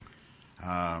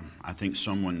I think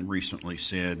someone recently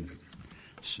said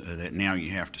that now you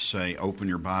have to say open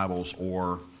your Bibles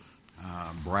or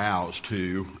browse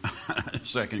to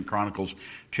 2 Chronicles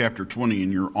chapter 20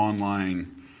 in your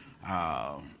online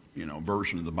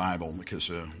version of the Bible,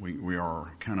 because we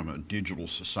are kind of a digital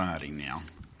society now.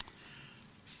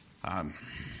 I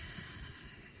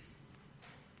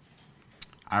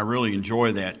really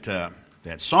enjoy that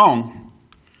song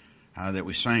that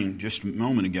we sang just a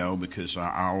moment ago, because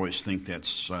I always think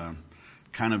that's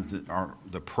kind of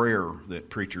the prayer that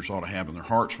preachers ought to have in their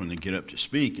hearts when they get up to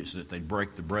speak, is that they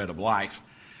break the bread of life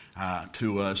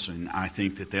to us, and I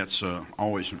think that that's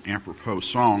always an apropos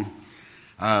song.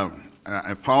 I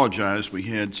apologize, we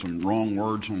had some wrong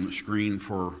words on the screen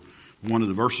for one of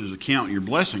the verses of Count Your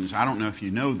Blessings. I don't know if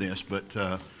you know this, but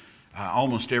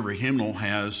almost every hymnal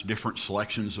has different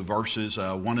selections of verses.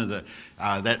 One of the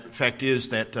fact is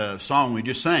that song we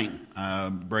just sang,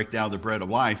 "Break Thou the Bread of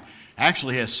Life,"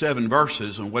 actually has 7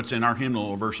 verses, and what's in our hymnal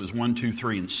are verses 1, 2,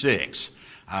 3, and 6.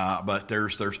 But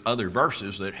there's other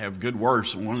verses that have good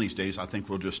words. And one of these days, I think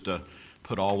we'll just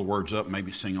put all the words up,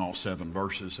 maybe sing all 7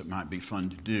 verses. It might be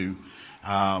fun to do.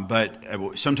 But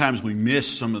sometimes we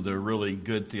miss some of the really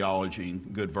good theology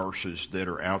and good verses that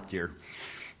are out there.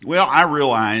 Well, I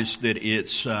realize that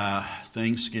it's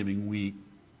Thanksgiving week.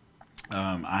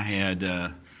 I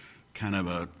had kind of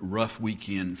a rough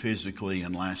weekend physically,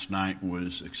 and last night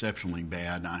was exceptionally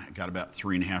bad. I got about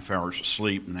 3.5 hours of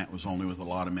sleep, and that was only with a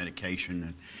lot of medication,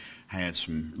 and I had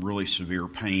some really severe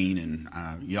pain. And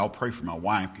y'all pray for my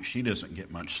wife, because she doesn't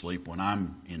get much sleep when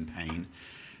I'm in pain.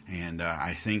 And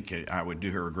I think I would do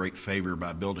her a great favor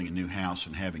by building a new house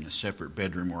and having a separate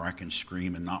bedroom where I can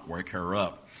scream and not wake her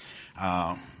up.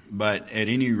 But at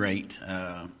any rate,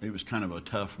 it was kind of a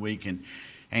tough week.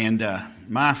 And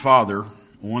my father,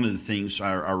 one of the things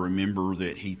I remember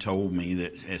that he told me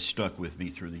that has stuck with me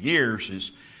through the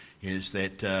years is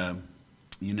that,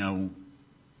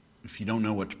 if you don't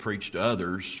know what to preach to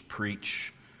others,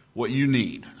 preach what you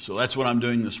need. So that's what I'm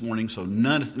doing this morning. So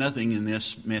nothing in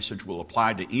this message will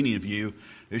apply to any of you.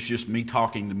 It's just me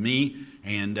talking to me,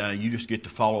 and you just get to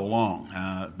follow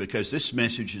along, because this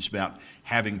message is about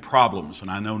having problems,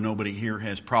 and I know nobody here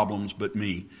has problems but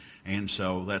me, and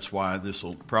so that's why this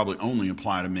will probably only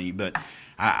apply to me. But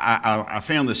I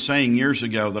found this saying years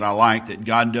ago that I like, that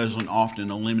God doesn't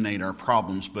often eliminate our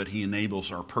problems, but He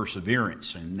enables our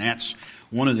perseverance, and that's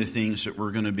one of the things that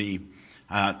we're going to be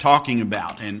talking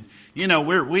about. And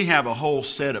we have a whole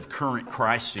set of current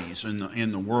crises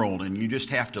in the world, and you just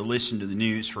have to listen to the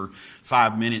news for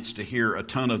 5 minutes to hear a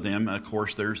ton of them. Of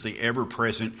course, there's the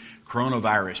ever-present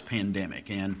coronavirus pandemic,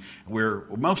 and where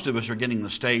most of us are getting the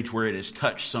stage where it has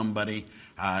touched somebody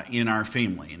in our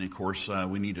family. And of course,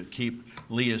 we need to keep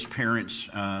Leah's parents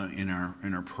in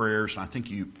our prayers.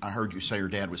 I heard you say her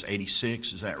dad was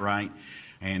 86. Is that right?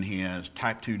 And he has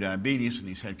type 2 diabetes, and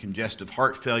he's had congestive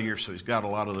heart failure, so he's got a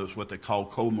lot of those what they call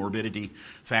comorbidity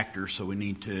factors, so we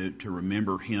need to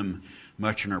remember him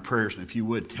much in our prayers. And if you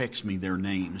would, text me their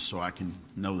names so I can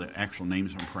know the actual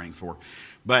names I'm praying for.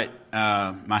 But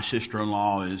my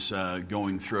sister-in-law is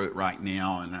going through it right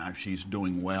now, and she's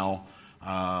doing well.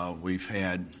 We've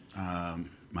had,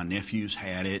 my nephews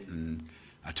had it, and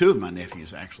 2 of my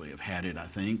nephews actually have had it, I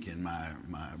think, and my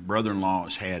brother-in-law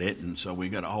has had it, and so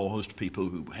we've got a whole host of people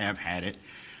who have had it,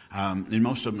 and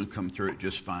most of them have come through it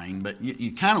just fine. But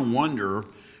you kind of wonder,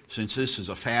 since this is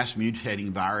a fast mutating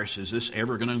virus, is this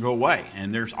ever going to go away?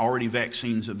 And there's already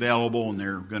vaccines available, and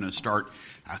they're going to start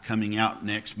coming out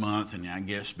next month, and I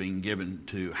guess being given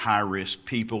to high-risk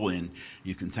people. And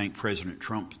you can thank President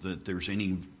Trump that there's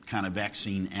any kind of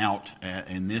vaccine out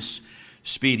in this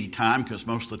speedy time, because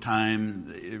most of the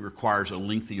time it requires a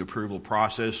lengthy approval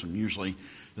process, and usually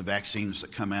the vaccines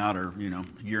that come out are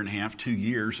 1.5, 2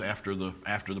 years after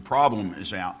the problem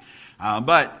is out.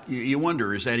 But you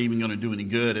wonder, is that even going to do any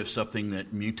good if something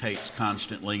that mutates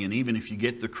constantly? And even if you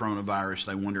get the coronavirus,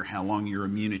 they wonder how long your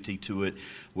immunity to it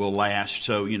will last.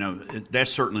 So,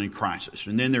 that's certainly a crisis.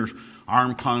 And then there's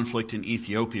armed conflict in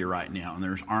Ethiopia right now, and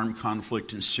there's armed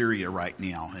conflict in Syria right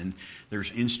now, and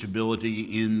there's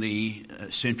instability in the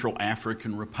Central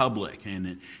African Republic,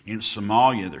 and in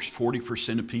Somalia, there's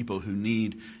 40% of people who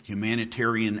need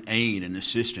humanitarian aid and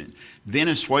assistance.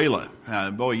 Venezuela,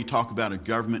 boy, you talk about a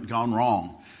government gone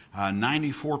wrong.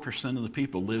 94% of the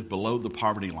people live below the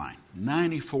poverty line.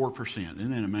 94%,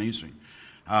 isn't that amazing?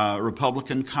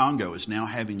 Republican Congo is now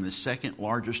having the second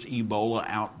largest Ebola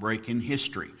outbreak in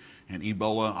history. And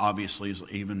Ebola obviously is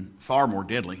even far more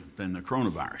deadly than the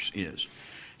coronavirus is.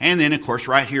 And then, of course,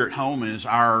 right here at home is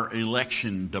our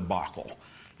election debacle.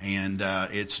 And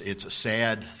it's a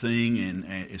sad thing, and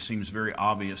it seems very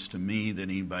obvious to me that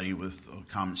anybody with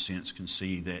common sense can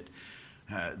see that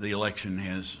the election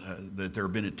that there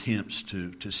have been attempts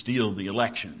to steal the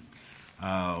election.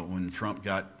 When Trump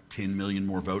got 10 million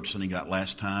more votes than he got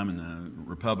last time, and the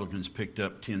Republicans picked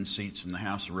up 10 seats in the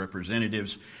House of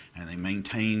Representatives, and they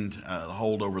maintained the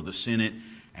hold over the Senate,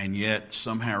 and yet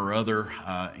somehow or other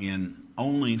in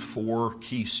only 4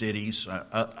 key cities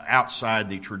outside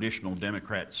the traditional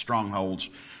Democrat strongholds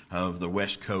of the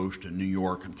West Coast and New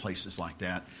York and places like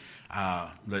that,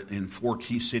 in 4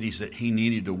 key cities that he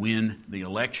needed to win the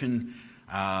election.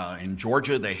 In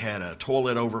Georgia, they had a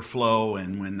toilet overflow,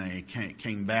 and when they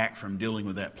came back from dealing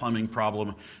with that plumbing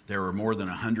problem, there were more than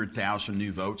 100,000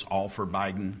 new votes, all for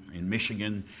Biden. In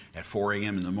Michigan, at 4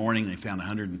 a.m. in the morning, they found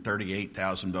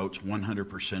 138,000 votes,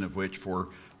 100% of which were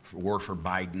for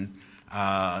Biden.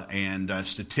 And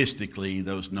statistically,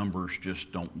 those numbers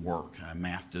just don't work.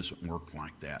 Math doesn't work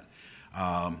like that.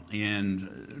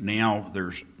 And now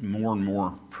there's more and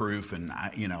more proof. And,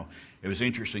 it was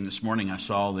interesting this morning I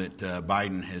saw that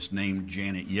Biden has named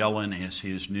Janet Yellen as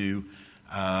his new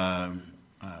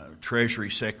Treasury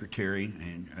Secretary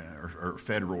and or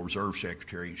Federal Reserve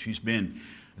Secretary. She's been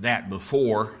that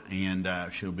before, and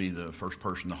she'll be the first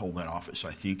person to hold that office,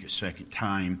 I think, a second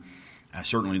time.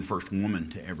 Certainly the first woman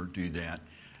to ever do that.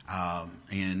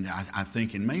 And I'm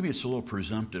thinking maybe it's a little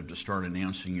presumptive to start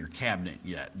announcing your cabinet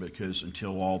yet, because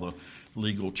until all the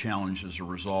legal challenges are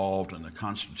resolved and the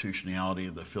constitutionality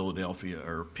of the Philadelphia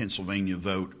or Pennsylvania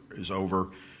vote is over,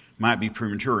 might be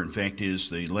premature. In fact, is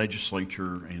the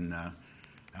legislature in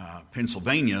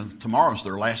Pennsylvania, tomorrow's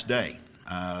their last day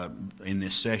in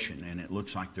this session, and it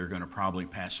looks like they're going to probably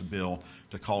pass a bill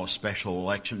to call a special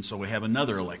election, so we have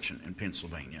another election in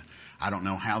Pennsylvania. I don't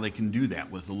know how they can do that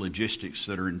with the logistics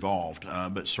that are involved,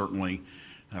 but certainly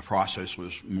the process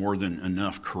was more than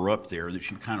enough corrupt there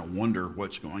that you kind of wonder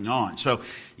what's going on. So,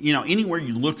 anywhere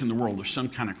you look in the world, there's some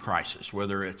kind of crisis,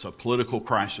 whether it's a political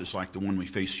crisis like the one we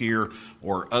face here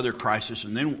or other crises,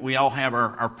 and then we all have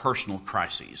our personal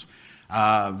crises.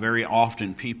 Very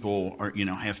often people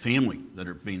have family that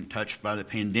are being touched by the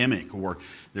pandemic, or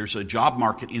there's a job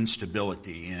market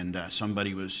instability. And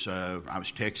somebody I was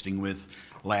texting with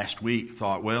last week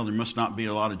thought, well, there must not be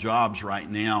a lot of jobs right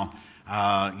now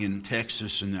in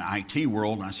Texas in the IT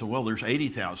world. And I said, well, there's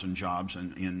 80,000 jobs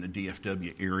in the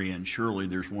DFW area, and surely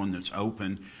there's one that's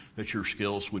open that your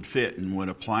skills would fit and would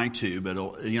apply to. But,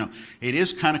 it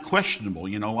is kind of questionable.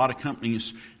 A lot of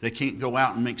companies, they can't go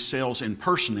out and make sales in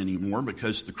person anymore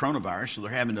because of the coronavirus, so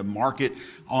they're having to market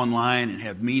online and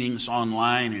have meetings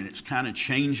online, and it's kind of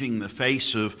changing the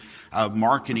face of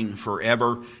marketing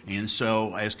forever. And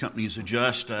so as companies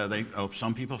adjust,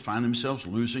 some people find themselves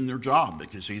losing their job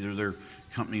because either their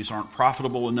companies aren't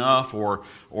profitable enough or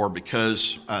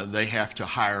because they have to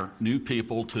hire new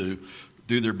people to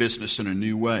do their business in a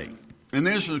new way. And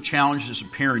those are the challenges of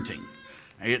parenting.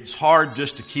 It's hard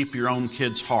just to keep your own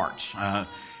kids' hearts.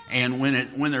 And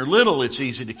when they're little, it's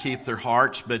easy to keep their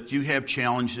hearts, but you have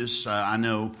challenges. I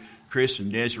know Chris and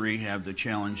Desiree have the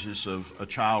challenges of a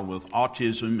child with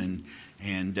autism,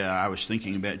 and I was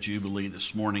thinking about Jubilee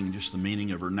this morning, just the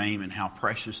meaning of her name and how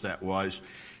precious that was.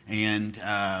 And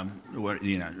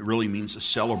it really means a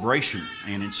celebration,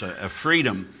 and it's a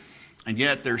freedom. And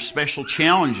yet there's special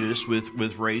challenges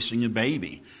with raising a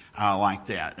baby like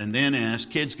that. And then as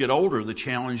kids get older, the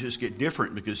challenges get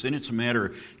different, because then it's a matter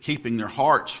of keeping their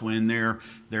hearts when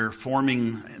they're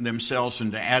forming themselves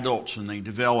into adults, and they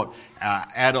develop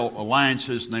adult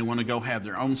alliances, and they want to go have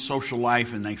their own social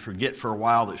life, and they forget for a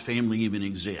while that family even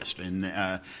exists.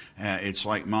 And it's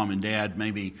like mom and dad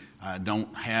maybe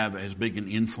don't have as big an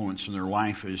influence in their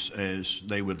life as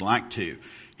they would like to.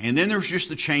 And then there's just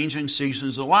the changing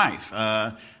seasons of life.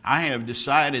 I have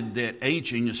decided that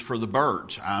aging is for the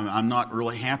birds. I'm not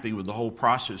really happy with the whole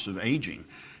process of aging.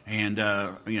 And,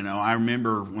 I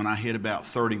remember when I hit about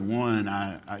 31,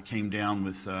 I came down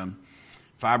with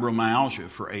fibromyalgia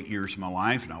for 8 years of my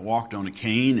life, and I walked on a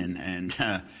cane,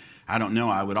 and I don't know,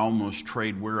 I would almost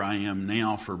trade where I am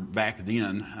now for back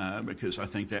then, because I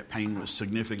think that pain was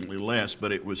significantly less,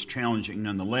 but it was challenging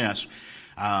nonetheless.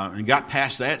 And got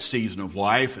past that season of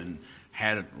life and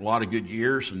had a lot of good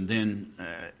years. And then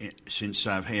since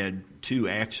I've had 2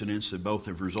 accidents that both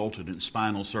have resulted in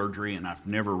spinal surgery, and I've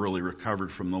never really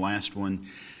recovered from the last one,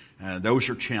 those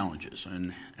are challenges.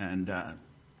 And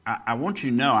I want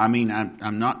you to know,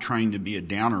 I'm not trying to be a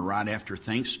downer right after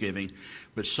Thanksgiving,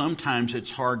 but sometimes it's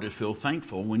hard to feel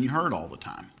thankful when you hurt all the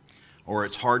time. Or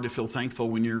it's hard to feel thankful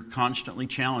when you're constantly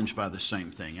challenged by the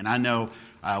same thing. And I know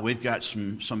we've got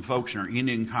some folks in our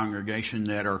Indian congregation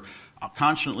that are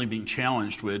constantly being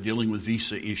challenged with dealing with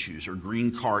visa issues or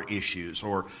green card issues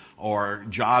or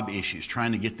job issues,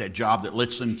 trying to get that job that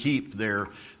lets them keep their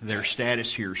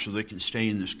status here so they can stay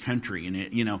in this country. And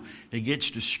it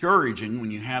gets discouraging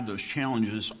when you have those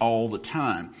challenges all the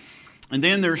time. And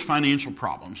then there's financial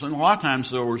problems. And a lot of times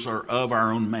those are of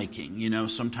our own making.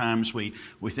 Sometimes we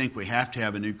think we have to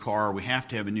have a new car, we have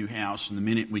to have a new house, and the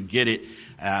minute we get it,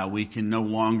 we no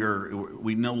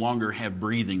longer have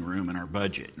breathing room in our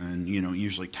budget. And,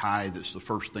 usually tithe is the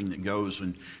first thing that goes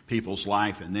in people's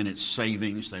life, and then it's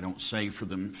savings. They don't save for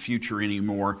the future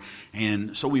anymore.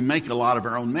 And so we make a lot of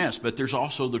our own mess. But there's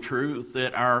also the truth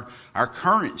that our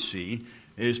currency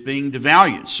is being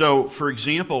devalued. So, for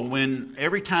example,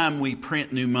 every time we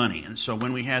print new money, and so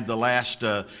when we had the last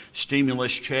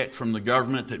stimulus check from the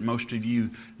government that most of you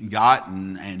got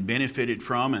and benefited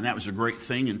from, and that was a great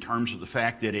thing in terms of the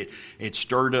fact that it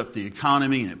stirred up the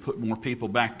economy and it put more people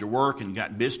back to work and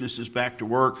got businesses back to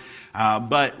work.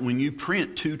 But when you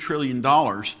print $2 trillion,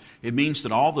 it means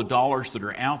that all the dollars that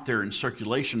are out there in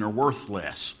circulation are worth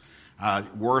less.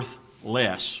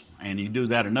 And you do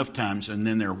that enough times and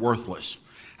then they're worthless.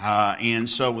 And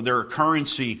so there are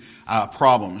currency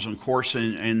problems. Of course,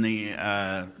 in the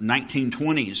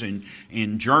 1920s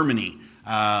in Germany,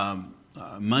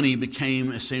 money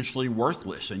became essentially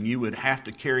worthless, and you would have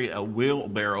to carry a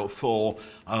wheelbarrow full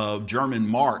of German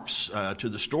marks to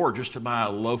the store just to buy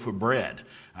a loaf of bread.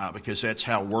 Because that's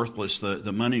how worthless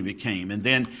the money became. And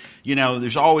then,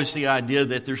 there's always the idea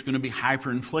that there's going to be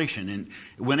hyperinflation. And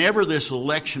whenever this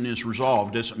election is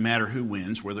resolved, doesn't matter who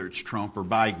wins, whether it's Trump or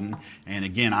Biden. And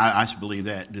again, I believe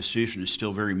that decision is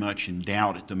still very much in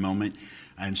doubt at the moment,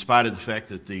 in spite of the fact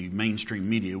that the mainstream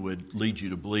media would lead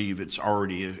you to believe it's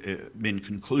already been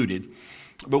concluded.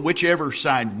 But whichever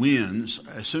side wins,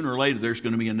 sooner or later there's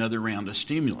going to be another round of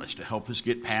stimulus to help us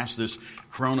get past this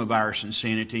coronavirus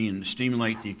insanity and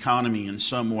stimulate the economy in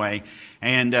some way.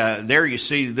 And there you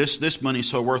see this money's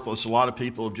so worthless, a lot of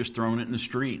people have just thrown it in the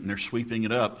street and they're sweeping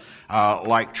it up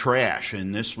like trash.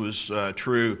 And this was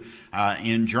true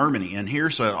in Germany. And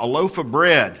here's a loaf of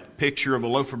bread, picture of a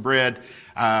loaf of bread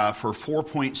for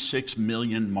 4.6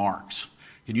 million marks.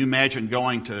 Can you imagine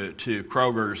going to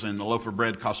Kroger's and the loaf of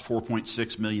bread costs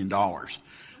 $4.6 million?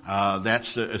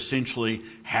 That's essentially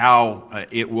how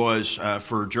it was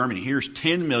for Germany. Here's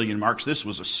 10 million marks. This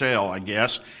was a sale, I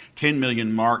guess. 10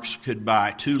 million marks could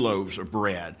buy 2 loaves of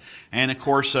bread. And, of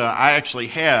course, I actually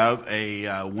have a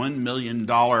 $1 million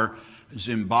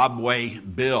Zimbabwe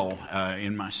bill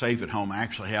in my safe at home. I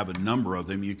actually have a number of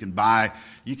them. You can buy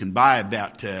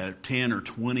about 10 or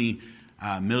 20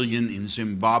 million in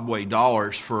Zimbabwe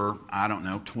dollars for,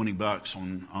 $20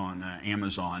 on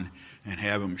Amazon and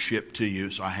have them shipped to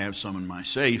you. So I have some in my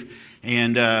safe.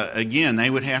 And again, they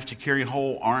would have to carry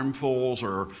whole armfuls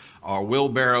or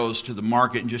wheelbarrows to the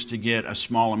market just to get a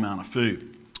small amount of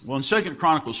food. Well, in 2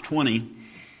 Chronicles 20,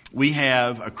 we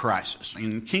have a crisis.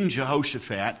 And King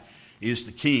Jehoshaphat is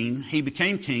the king. He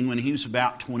became king when he was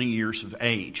about 20 years of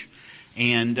age.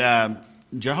 And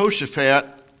Jehoshaphat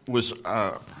was...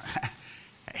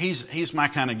 He's my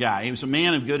kind of guy. He was a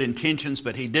man of good intentions,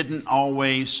 but he didn't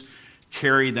always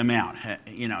carry them out.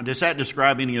 Does that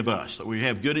describe any of us? That we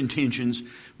have good intentions,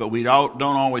 but we don't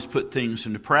always put things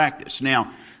into practice.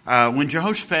 Now, when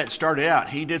Jehoshaphat started out,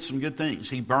 he did some good things.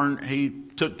 He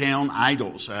took down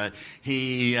idols.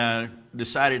 He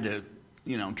decided to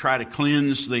try to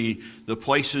cleanse the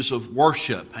places of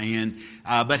worship,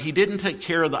 but he didn't take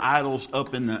care of the idols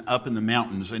up in the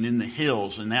mountains and in the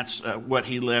hills, and that's what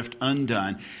he left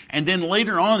undone. And then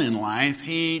later on in life,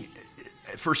 he,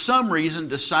 for some reason,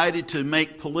 decided to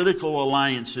make political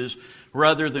alliances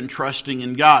rather than trusting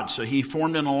in God. So he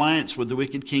formed an alliance with the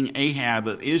wicked king Ahab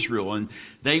of Israel, and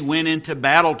they went into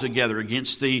battle together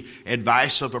against the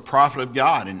advice of a prophet of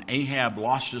God, and Ahab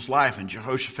lost his life, and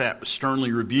Jehoshaphat was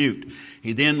sternly rebuked.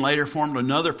 He then later formed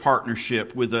another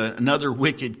partnership with another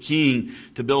wicked king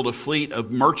to build a fleet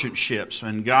of merchant ships,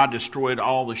 and God destroyed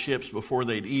all the ships before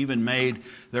they'd even made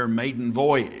their maiden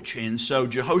voyage. And so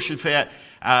Jehoshaphat,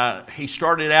 he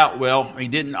started out well, he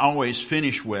didn't always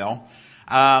finish well.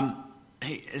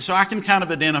 So I can kind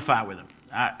of identify with him.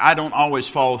 I don't always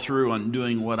follow through on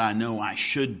doing what I know I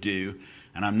should do,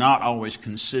 and I'm not always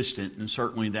consistent, and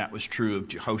certainly that was true of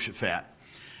Jehoshaphat.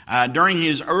 During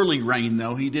his early reign,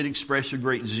 though, he did express a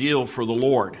great zeal for the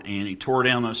Lord, and he tore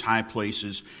down those high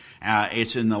places.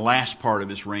 It's in the last part of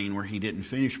his reign where he didn't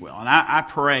finish well. And I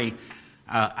pray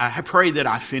that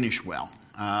I finish well.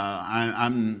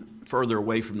 I'm further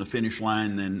away from the finish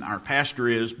line than our pastor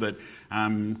is, but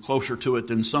I'm closer to it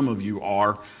than some of you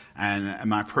are. And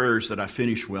my prayer is that I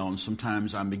finish well, and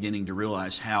sometimes I'm beginning to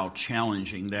realize how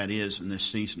challenging that is in this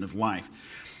season of life.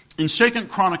 In 2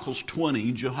 Chronicles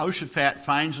 20, Jehoshaphat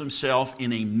finds himself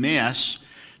in a mess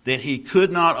that he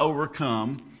could not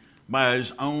overcome by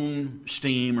his own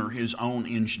steam or his own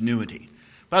ingenuity.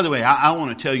 By the way, I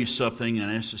want to tell you something, and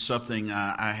this is something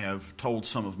I have told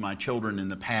some of my children in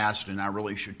the past, and I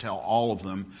really should tell all of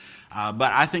them.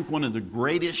 But I think one of the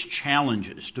greatest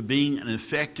challenges to being an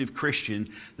effective Christian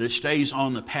that stays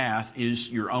on the path is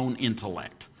your own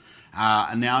intellect.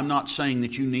 Now, I'm not saying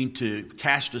that you need to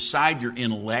cast aside your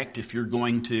intellect if you're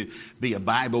going to be a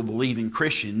Bible-believing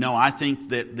Christian. No, I think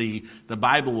that the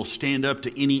Bible will stand up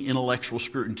to any intellectual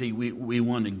scrutiny we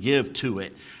want to give to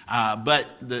it. But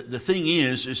the thing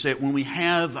is that when we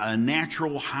have a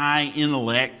natural high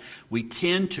intellect, we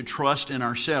tend to trust in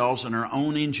ourselves and our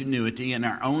own ingenuity and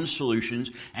our own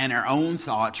solutions and our own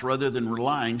thoughts rather than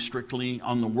relying strictly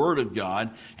on the Word of God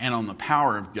and on the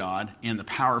power of God and the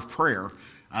power of prayer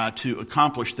to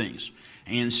accomplish things.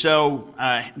 And so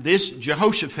this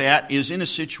Jehoshaphat is in a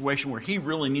situation where he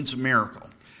really needs a miracle.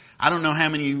 I don't know how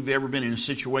many of you have ever been in a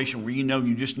situation where you know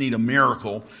you just need a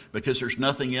miracle because there's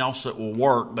nothing else that will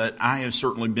work, but I have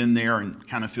certainly been there and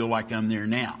kind of feel like I'm there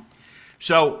now.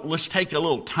 So let's take a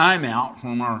little time out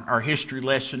from our history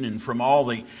lesson and from all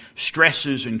the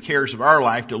stresses and cares of our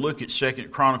life to look at 2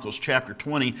 Chronicles chapter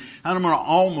 20. And I'm going to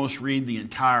almost read the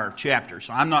entire chapter.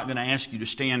 So I'm not going to ask you to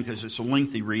stand because it's a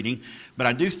lengthy reading. But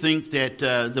I do think that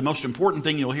the most important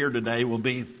thing you'll hear today will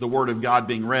be the Word of God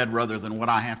being read rather than what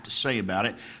I have to say about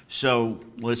it. So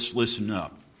let's listen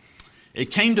up.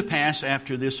 It came to pass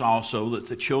after this also that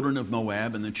the children of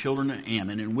Moab and the children of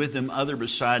Ammon, and with them other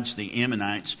besides the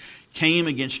Ammonites, came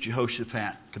against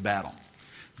Jehoshaphat to battle.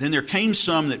 Then there came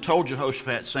some that told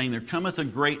Jehoshaphat, saying, There cometh a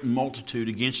great multitude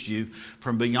against you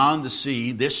from beyond the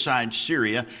sea, this side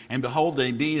Syria, and behold,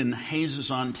 they be in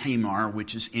Hazazon Tamar,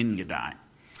 which is En-gedi.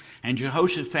 And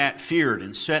Jehoshaphat feared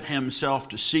and set himself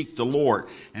to seek the Lord,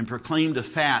 and proclaimed a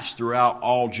fast throughout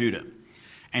all Judah.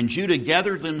 And Judah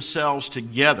gathered themselves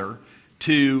together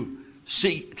to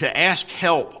ask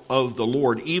help of the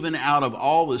Lord. Even out of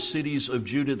all the cities of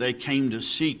Judah they came to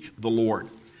seek the Lord.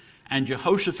 And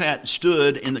Jehoshaphat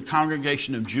stood in the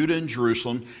congregation of Judah and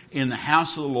Jerusalem in the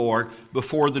house of the Lord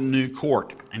before the new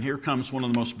court. And here comes one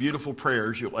of the most beautiful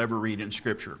prayers you'll ever read in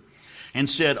Scripture. And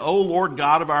said, O Lord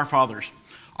God of our fathers,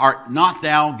 art not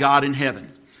thou God in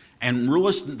heaven? And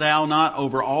rulest thou not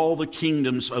over all the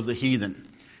kingdoms of the heathen?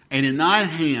 And in thine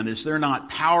hand is there not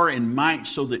power and might,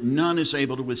 so that none is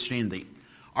able to withstand thee?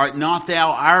 Art not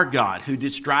thou our God, who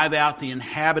didst drive out the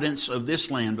inhabitants of this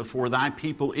land before thy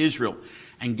people Israel,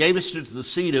 and gavest it to the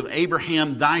seed of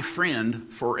Abraham thy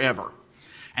friend forever?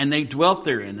 And they dwelt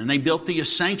therein, and they built thee a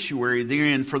sanctuary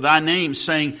therein for thy name,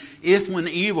 saying, If when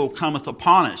evil cometh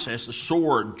upon us, as the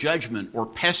sword, judgment, or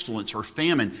pestilence, or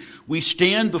famine, we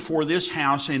stand before this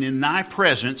house and in thy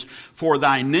presence, for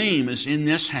thy name is in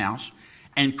this house,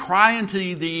 and cry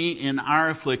unto thee in our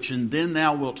affliction, then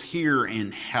thou wilt hear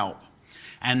and help.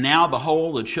 And now,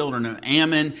 behold, the children of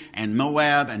Ammon and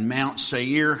Moab and Mount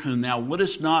Seir, whom thou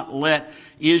wouldest not let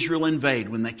Israel invade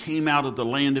when they came out of the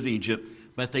land of Egypt,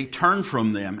 but they turned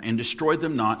from them and destroyed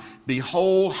them not.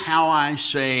 Behold, how I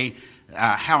say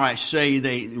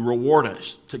they reward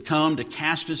us, to come to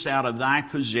cast us out of thy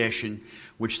possession,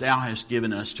 which thou hast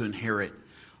given us to inherit.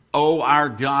 O our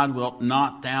God, wilt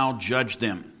not thou judge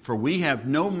them? For we have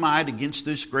no might against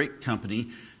this great company,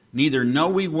 neither know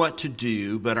we what to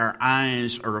do, but our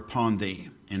eyes are upon thee.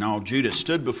 And all Judah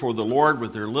stood before the Lord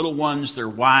with their little ones, their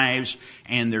wives,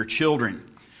 and their children.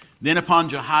 Then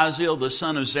upon Jahaziel, the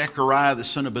son of Zechariah, the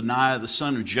son of Benaiah, the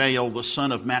son of Jael, the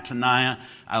son of Mattaniah,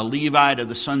 a Levite of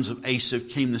the sons of Asaph,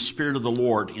 came the Spirit of the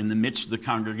Lord in the midst of the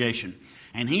congregation.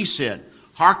 And he said,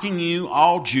 Hearken you,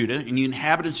 all Judah, and you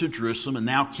inhabitants of Jerusalem, and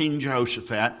thou King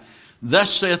Jehoshaphat,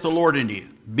 Thus saith the Lord unto you,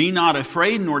 Be not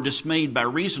afraid nor dismayed by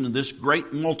reason of this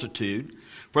great multitude,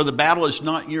 for the battle is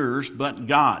not yours, but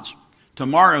God's.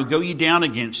 Tomorrow go ye down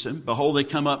against them. Behold, they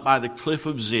come up by the cliff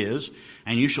of Ziz,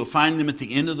 and you shall find them at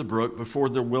the end of the brook before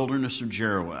the wilderness of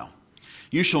Jeruel.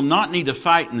 You shall not need to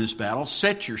fight in this battle.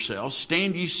 Set yourselves,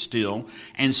 stand ye still,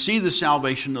 and see the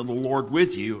salvation of the Lord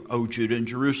with you, O Judah and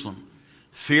Jerusalem.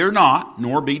 Fear not,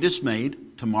 nor be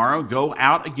dismayed. Tomorrow go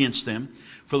out against them,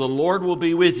 for the Lord will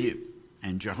be with you.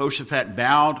 And Jehoshaphat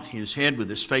bowed his head with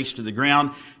his face to the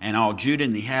ground, and all Judah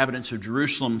and the inhabitants of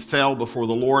Jerusalem fell before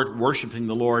the Lord, worshiping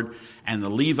the Lord. And the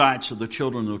Levites of the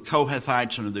children of the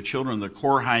Kohathites and of the children of the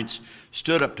Korhites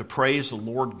stood up to praise the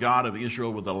Lord God of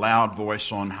Israel with a loud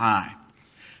voice on high.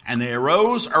 And they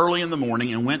arose early in the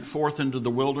morning and went forth into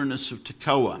the wilderness of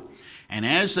Tekoa. And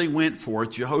as they went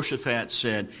forth, Jehoshaphat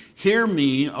said, Hear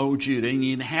me, O Judah, and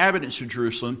ye inhabitants of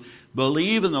Jerusalem.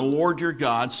 Believe in the Lord your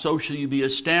God, so shall you be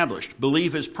established.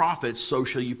 Believe his prophets, so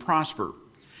shall you prosper.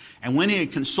 And when he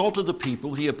had consulted the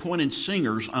people, he appointed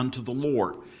singers unto the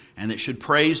Lord, and that should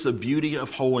praise the beauty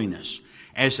of holiness,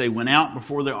 as they went out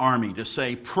before the army to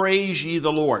say, Praise ye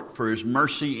the Lord, for his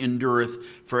mercy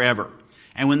endureth forever.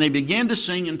 And when they began to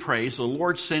sing and praise, the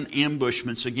Lord sent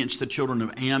ambushments against the children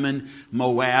of Ammon,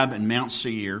 Moab, and Mount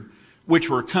Seir, which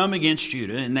were come against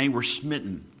Judah, and they were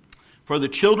smitten. For the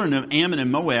children of Ammon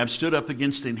and Moab stood up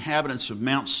against the inhabitants of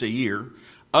Mount Seir,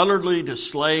 utterly to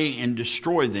slay and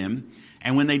destroy them.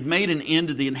 And when they'd made an end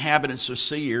of the inhabitants of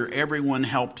Seir, everyone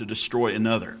helped to destroy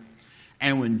another.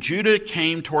 And when Judah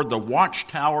came toward the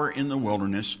watchtower in the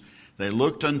wilderness, they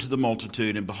looked unto the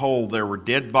multitude, and behold, there were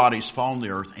dead bodies fallen to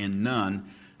the earth, and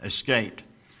none escaped.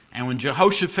 And when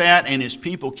Jehoshaphat and his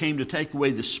people came to take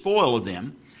away the spoil of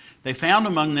them, they found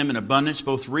among them in abundance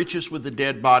both riches with the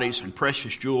dead bodies and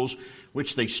precious jewels,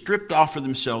 which they stripped off for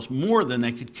themselves more than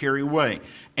they could carry away.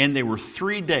 And they were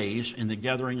 3 days in the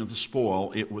gathering of the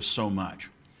spoil, it was so much.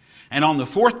 And on the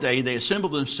 4th day they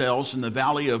assembled themselves in the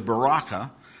valley of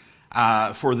Barakah,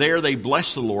 for there they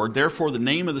blessed the Lord. Therefore the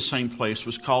name of the same place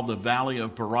was called the Valley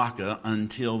of Barakah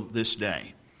until this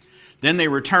day. Then they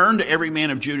returned, every man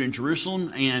of Judah and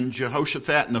Jerusalem, and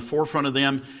Jehoshaphat in the forefront of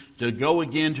them, to go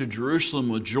again to Jerusalem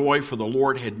with joy, for the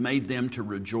Lord had made them to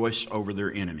rejoice over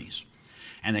their enemies.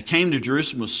 And they came to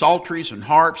Jerusalem with psalteries and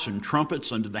harps and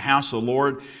trumpets unto the house of the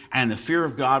Lord. And the fear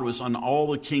of God was on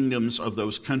all the kingdoms of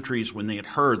those countries when they had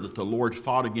heard that the Lord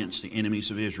fought against the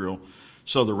enemies of Israel.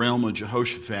 So the realm of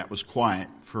Jehoshaphat was quiet,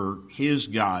 for his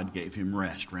God gave him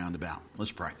rest round about.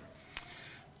 Let's pray.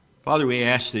 Father, we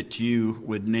ask that you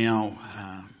would now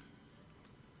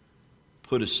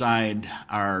put aside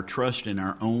our trust in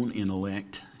our own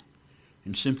intellect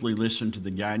and simply listen to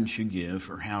the guidance you give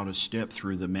for how to step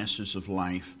through the messes of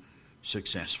life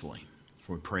successfully.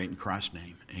 For we pray it in Christ's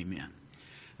name. Amen.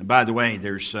 And by the way,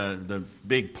 there's the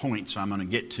big points I'm going to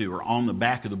get to are on the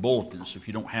back of the bulletins. If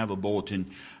you don't have a bulletin,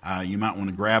 you might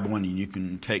want to grab one and you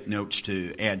can take notes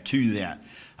to add to that.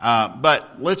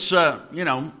 But let's,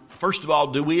 first of all,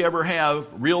 do we ever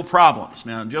have real problems?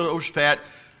 Now, Jehoshaphat,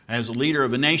 as a leader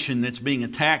of a nation that's being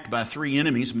attacked by 3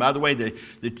 enemies, and by the way,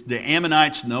 the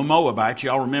Ammonites and the Moabites,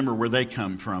 y'all remember where they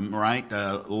come from, right?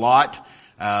 Lot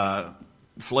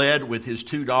fled with his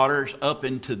 2 daughters up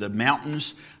into the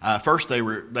mountains. First, they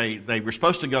were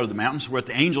supposed to go to the mountains, what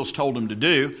the angels told them to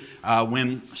do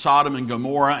when Sodom and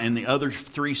Gomorrah and the other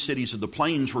 3 cities of the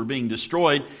plains were being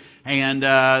destroyed. And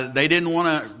they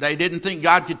didn't think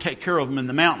God could take care of them in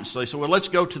the mountains. So they said, well, let's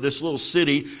go to this little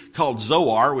city called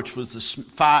Zoar, which was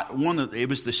it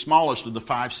was the smallest of the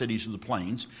 5 cities of the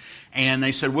plains. And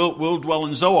they said, we'll dwell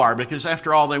in Zoar, because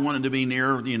after all, they wanted to be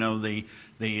near, the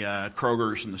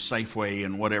Kroger's and the Safeway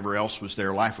and whatever else was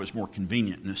there. Life was more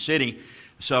convenient in the city.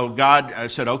 So God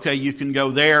said, okay, you can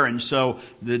go there. And so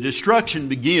the destruction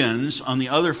begins on the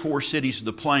other 4 cities of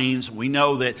the plains. We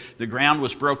know that the ground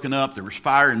was broken up. There was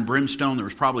fire and brimstone. There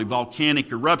was probably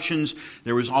volcanic eruptions.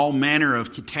 There was all manner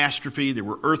of catastrophe. There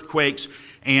were earthquakes.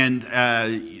 And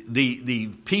the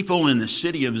people in the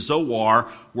city of Zoar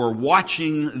were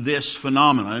watching this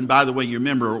phenomenon. And by the way, you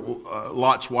remember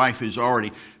Lot's wife has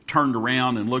already turned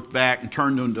around and looked back and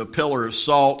turned into a pillar of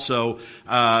salt. So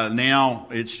now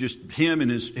it's just him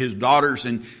and his daughters,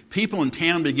 and people in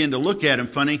town begin to look at him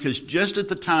funny, because just at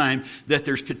the time that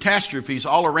there's catastrophes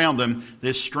all around them,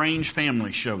 this strange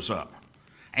family shows up.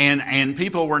 And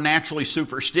people were naturally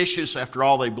superstitious. After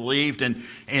all, they believed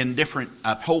in different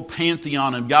whole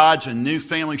pantheon of gods, and new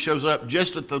family shows up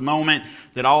just at the moment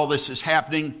that all this is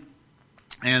happening.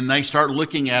 And they start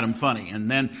looking at him funny.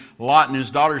 And then Lot and his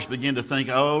daughters begin to think,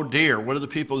 oh dear, what are the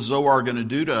people of Zoar going to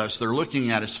do to us? They're looking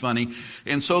at us funny.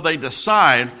 And so they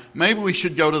decide, maybe we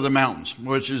should go to the mountains,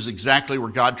 which is exactly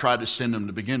where God tried to send them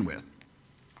to begin with.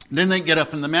 Then they get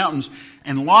up in the mountains,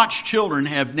 and Lot's children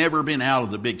have never been out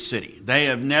of the big city. They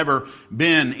have never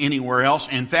been anywhere else.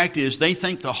 And fact is, they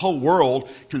think the whole world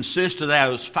consists of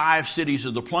those 5 cities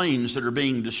of the plains that are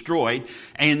being destroyed.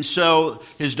 And so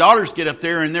his daughters get up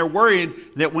there, and they're worried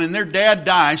that when their dad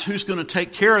dies, who's going to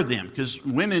take care of them? Because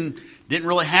women didn't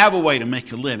really have a way to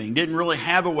make a living, didn't really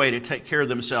have a way to take care of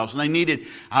themselves. And they needed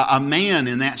a man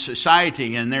in that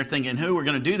society. And they're thinking, who are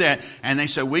going to do that? And they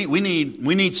said, we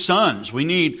need sons. We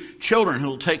need children who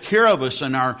will take care of us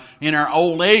in our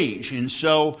old age. And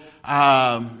so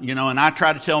and I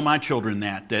try to tell my children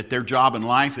that their job in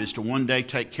life is to one day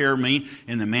take care of me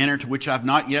in the manner to which I've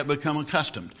not yet become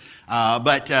accustomed.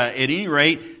 But at any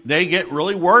rate, they get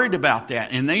really worried about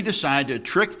that, and they decide to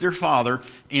trick their father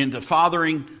into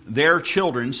fathering their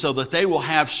children so that they will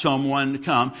have someone to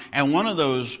come. And one of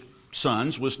those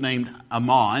sons was named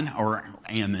Ammon, or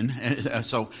Ammon,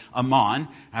 so Ammon,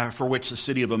 for which the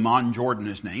city of Ammon, Jordan,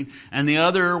 is named. And the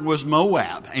other was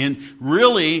Moab. And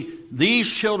really,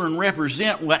 these children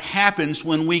represent what happens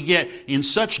when we get in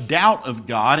such doubt of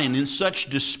God and in such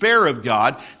despair of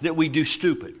God that we do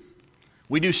stupid.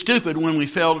 We do stupid when we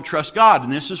fail to trust God,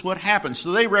 and this is what happens.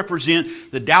 So they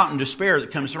represent the doubt and despair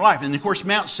that comes to their life. And of course,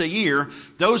 Mount Seir,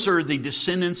 those are the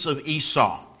descendants of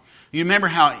Esau. You remember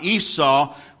how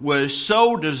Esau was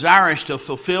so desirous to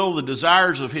fulfill the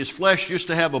desires of his flesh, just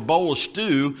to have a bowl of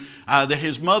stew that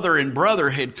his mother and brother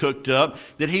had cooked up,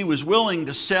 that he was willing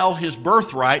to sell his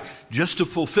birthright just to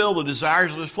fulfill the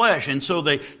desires of his flesh. And so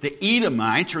the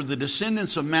Edomites, or the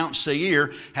descendants of Mount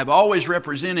Seir, have always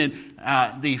represented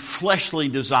the fleshly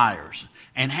desires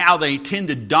and how they tend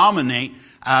to dominate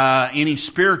any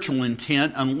spiritual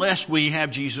intent unless we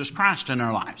have Jesus Christ in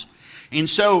our lives. And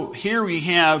so here we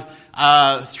have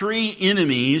three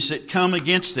enemies that come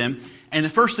against them. And the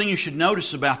first thing you should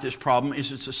notice about this problem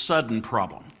is it's a sudden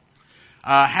problem.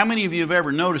 How many of you have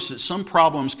ever noticed that some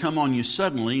problems come on you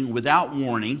suddenly without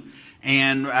warning?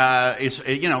 And there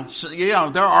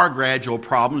are gradual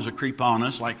problems that creep on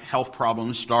us, like health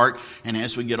problems start, and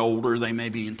as we get older, they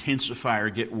maybe intensify or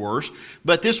get worse.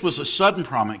 But this was a sudden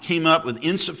problem. It came up with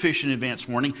insufficient advance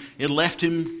warning. It left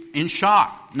him in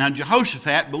shock. Now,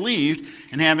 Jehoshaphat believed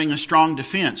in having a strong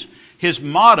defense. His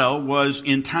motto was,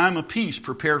 in time of peace,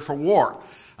 prepare for war.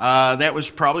 That was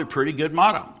probably a pretty good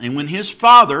motto. And when his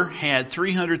father had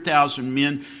 300,000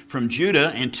 men from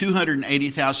Judah and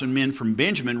 280,000 men from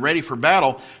Benjamin ready for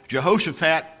battle,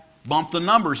 Jehoshaphat bumped the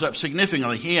numbers up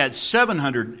significantly. He had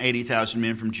 780,000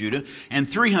 men from Judah and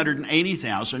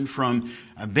 380,000 from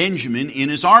Benjamin in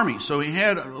his army. So he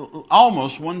had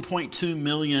almost 1.2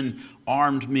 million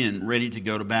armed men ready to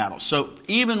go to battle. So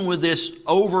even with this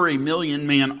over a million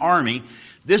man army,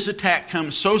 this attack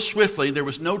comes so swiftly there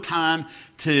was no time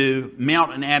to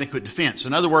mount an adequate defense.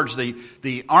 In other words, the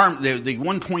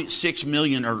 1.6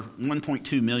 million or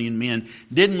 1.2 million men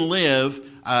didn't live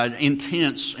in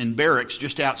tents and barracks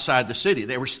just outside the city.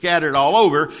 They were scattered all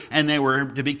over, and they were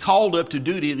to be called up to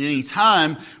duty at any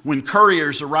time. When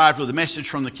couriers arrived with a message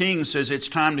from the king that says it's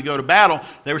time to go to battle,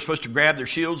 they were supposed to grab their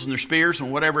shields and their spears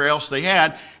and whatever else they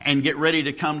had and get ready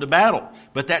to come to battle.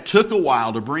 But that took a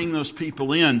while to bring those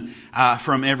people in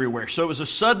from everywhere. So it was a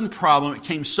sudden problem. It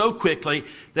came so quickly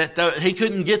that he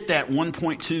couldn't get that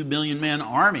 1.2 million man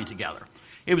army together.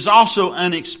 It was also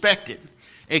unexpected.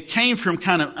 It came from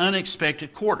kind of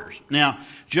unexpected quarters. Now,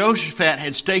 Jehoshaphat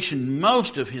had stationed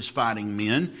most of his fighting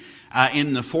men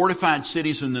in the fortified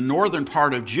cities in the northern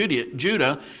part of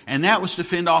Judah, and that was to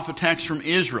fend off attacks from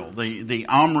Israel, the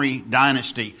Omri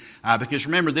dynasty. Because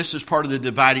remember, this is part of the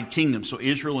divided kingdom. So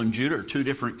Israel and Judah are two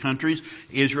different countries.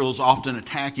 Israel is often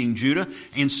attacking Judah.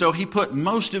 And so he put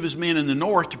most of his men in the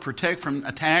north to protect from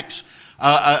attacks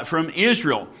from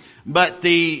Israel. But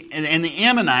the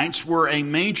Ammonites were a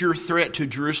major threat to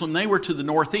Jerusalem. They were to the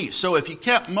northeast. So if you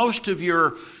kept most of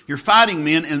your fighting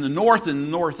men in the north and the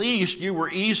northeast, you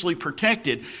were easily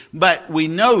protected. But we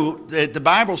know that the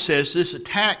Bible says this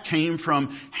attack came from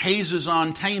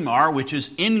Hazazon Tamar, which is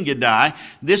En-Gedi.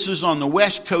 This is on the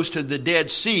west coast of the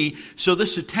Dead Sea. So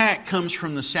this attack comes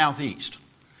from the southeast.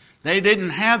 They didn't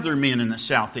have their men in the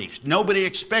southeast. Nobody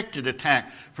expected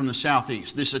attack from the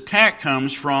southeast. This attack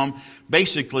comes from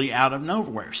basically out of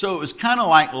nowhere. So it was kind of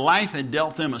like life had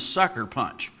dealt them a sucker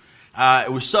punch.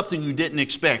 It was something you didn't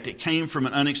expect. It came from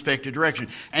an unexpected direction.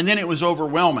 And then it was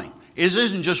overwhelming. It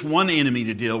isn't just one enemy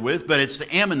to deal with, but it's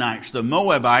the Ammonites, the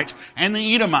Moabites, and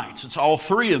the Edomites. It's all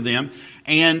three of them.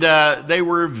 And they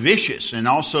were vicious. And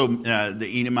also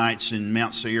the Edomites in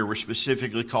Mount Seir were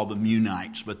specifically called the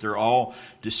Munites, but they're all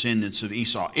descendants of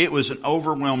Esau. It was an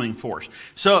overwhelming force.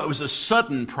 So it was a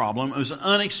sudden problem. It was an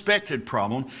unexpected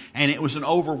problem. And it was an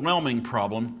overwhelming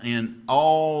problem. And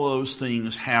all those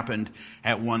things happened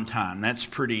at one time. That's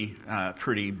pretty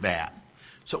bad.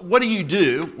 So what do you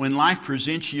do when life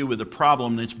presents you with a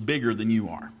problem that's bigger than you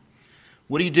are?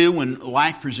 What do you do when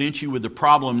life presents you with a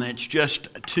problem that's just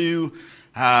too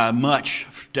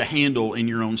much to handle in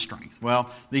your own strength? Well,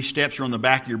 these steps are on the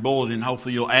back of your bulletin.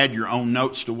 Hopefully you'll add your own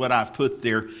notes to what I've put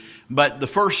there. But the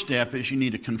first step is you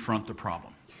need to confront the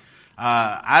problem.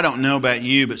 I don't know about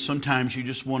you, but sometimes you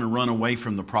just want to run away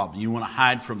from the problem. You want to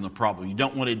hide from the problem. You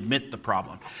don't want to admit the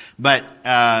problem. But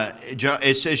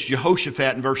it says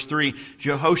Jehoshaphat in verse 3,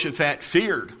 Jehoshaphat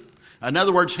feared. In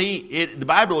other words, the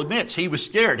Bible admits he was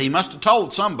scared. He must have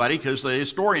told somebody, because the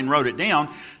historian wrote it down,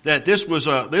 that this was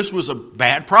a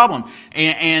bad problem.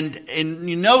 And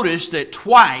you notice that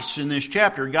twice in this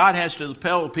chapter, God has to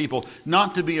tell people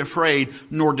not to be afraid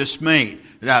nor dismayed.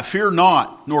 Fear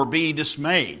not, nor be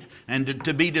dismayed. And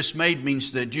to be dismayed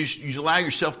means that you allow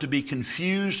yourself to be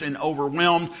confused and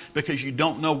overwhelmed because you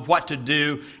don't know what to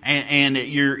do, and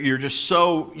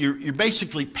you're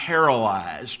basically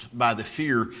paralyzed by the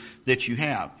fear that you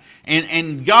have.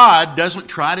 And God doesn't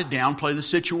try to downplay the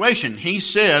situation. He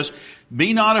says,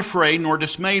 "Be not afraid nor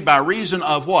dismayed by reason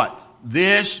of" what?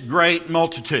 "This great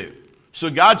multitude." So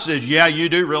God says, yeah, you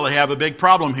do really have a big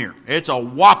problem here. It's a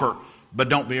whopper, but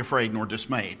don't be afraid nor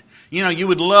dismayed. You know, you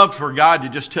would love for God to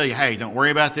just tell you, hey, don't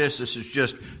worry about this. This is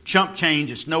just chump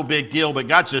change. It's no big deal. But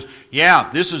God says, yeah,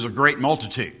 this is a great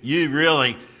multitude. You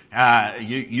really,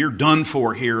 you're done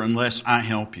for here unless I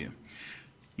help you.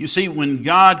 You see, when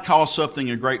God calls something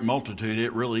a great multitude,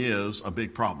 it really is a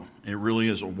big problem. It really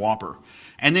is a whopper.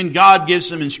 And then God gives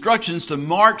them instructions to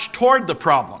march toward the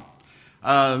problem.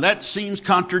 That seems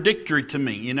contradictory to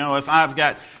me. You know, if I've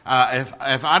got,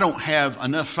 if I don't have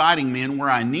enough fighting men where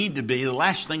I need to be, the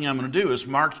last thing I'm going to do is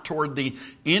march toward the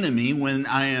enemy when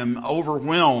I am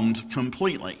overwhelmed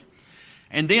completely.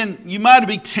 And then you might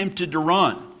be tempted to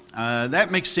run.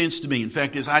 That makes sense to me. In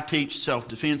fact, as I teach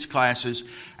self-defense classes,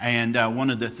 and one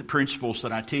of the principles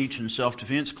that I teach in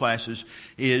self-defense classes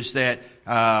is that,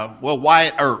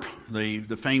 Wyatt Earp,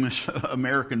 the famous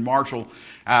American marshal,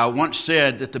 once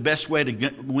said that the best way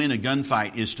to win a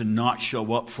gunfight is to not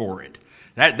show up for it.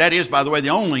 That is, by the way, the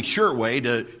only sure way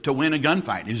to win a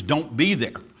gunfight is don't be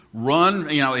there. Run,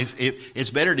 you know, if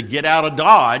it's better to get out of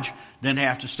Dodge than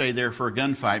have to stay there for a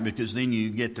gunfight, because then you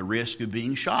get the risk of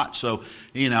being shot. So,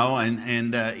 you know,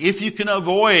 and if you can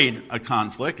avoid a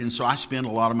conflict, and so I spend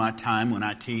a lot of my time when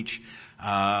I teach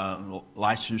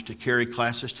license to carry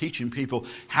classes, teaching people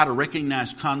how to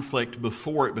recognize conflict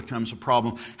before it becomes a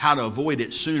problem, how to avoid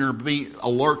it sooner, be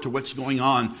alert to what's going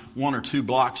on 1 or 2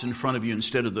 blocks in front of you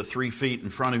instead of the 3 feet in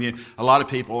front of you. A lot of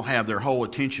people have their whole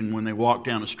attention when they walk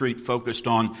down the street focused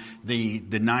on the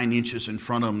 9 inches in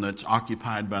front of them that's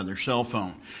occupied by their cell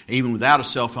phone. Even without a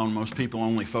cell phone, most people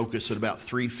only focus at about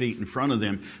 3 feet in front of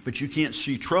them, but you can't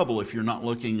see trouble if you're not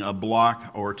looking a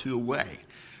block or 2 away.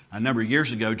 A number of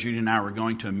years ago, Judy and I were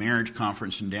going to a marriage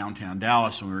conference in downtown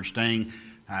Dallas, and we were staying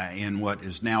in what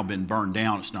has now been burned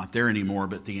down. It's not there anymore,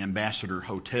 but the Ambassador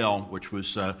Hotel, which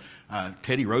was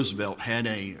Teddy Roosevelt had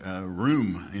a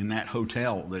room in that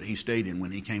hotel that he stayed in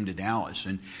when he came to Dallas.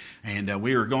 And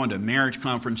we were going to a marriage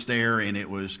conference there, and it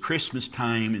was Christmas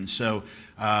time, and so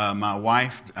my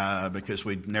wife, because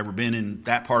we'd never been in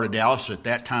that part of Dallas at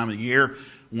that time of year,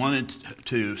 wanted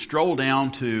to stroll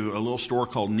down to a little store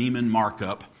called Neiman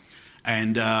Markup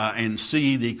and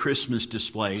see the Christmas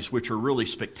displays, which are really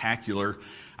spectacular.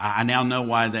 I now know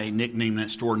why they nicknamed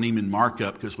that store Neiman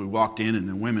Markup, because we walked in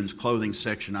the women's clothing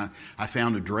section, I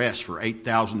found a dress for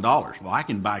 $8,000. Well, I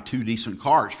can buy 2 decent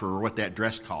cars for what that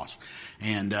dress costs.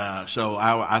 And so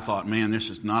I thought, man, this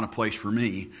is not a place for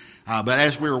me. But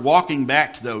as we were walking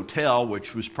back to the hotel,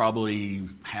 which was probably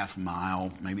half a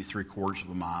mile, maybe 3/4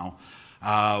 of a mile,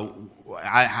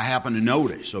 I happened to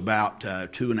notice about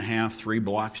 2.5, 3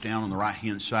 blocks down on the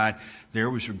right-hand side, there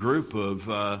was a group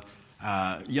of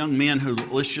young men who,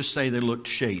 let's just say, they looked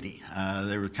shady.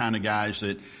 They were the kind of guys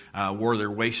that wore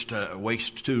their waist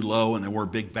too low, and they wore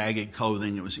big baggy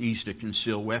clothing. It was easy to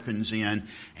conceal weapons in,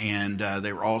 and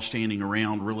they were all standing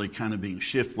around really kind of being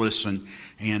shiftless.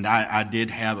 And I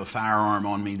did have a firearm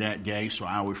on me that day, so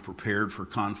I was prepared for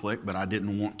conflict, but I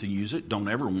didn't want to use it. Don't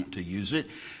ever want to use it.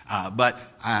 But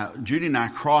Judy and I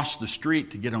crossed the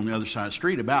street to get on the other side of the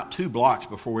street about 2 blocks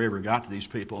before we ever got to these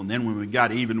people. And then when we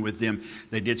got even with them,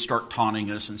 they did start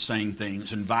taunting us and saying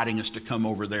things, inviting us to come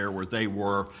over there where they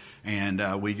were. And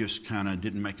we just kind of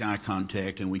didn't make eye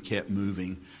contact, and we kept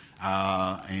moving.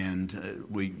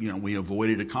 We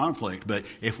avoided a conflict. But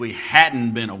if we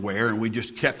hadn't been aware and we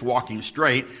just kept walking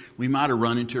straight, we might have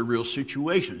run into a real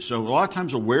situation. So a lot of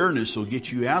times awareness will get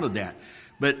you out of that.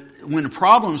 But when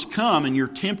problems come and you're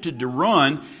tempted to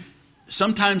run,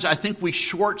 sometimes I think we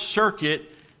short circuit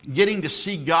getting to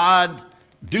see God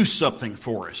do something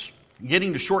for us.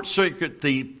 Getting to short circuit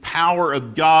the power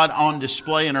of God on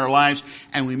display in our lives,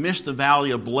 and we miss the valley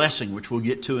of blessing, which we'll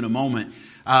get to in a moment,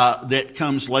 that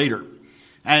comes later.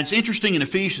 And it's interesting in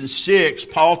Ephesians 6,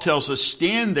 Paul tells us,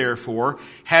 stand therefore,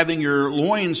 having your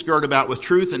loins girt about with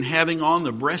truth and having on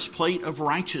the breastplate of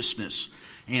righteousness.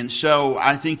 And so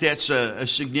I think that's a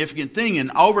significant thing.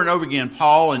 And over again,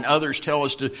 Paul and others tell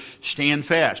us to stand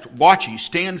fast. Watch ye,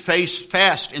 stand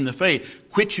fast in the faith.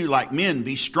 Quit you like men,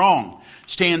 be strong.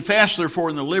 Stand fast therefore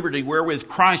in the liberty wherewith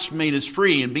Christ made us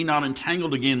free, and be not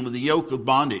entangled again with the yoke of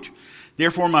bondage.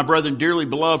 Therefore, my brethren, dearly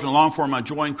beloved, and long for my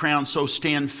joy and crown, so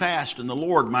stand fast in the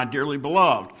Lord, my dearly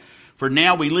beloved. For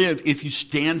now we live if you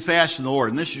stand fast in the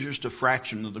Lord. And this is just a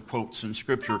fraction of the quotes in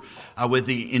Scripture with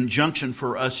the injunction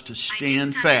for us to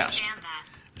stand fast.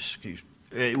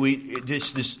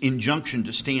 This injunction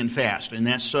to stand fast, and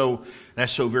that's so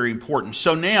very important.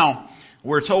 So now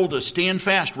we're told to stand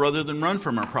fast rather than run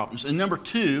from our problems. And number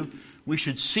 2, we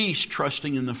should cease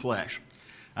trusting in the flesh.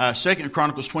 2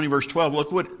 Chronicles 20 verse 12,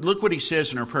 look what he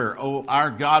says in our prayer. O our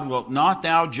God, wilt not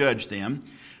thou judge them?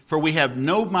 For we have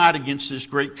no might against this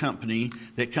great company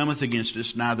that cometh against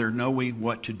us, neither know we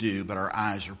what to do, but our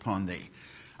eyes are upon thee.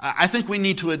 I think we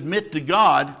need to admit to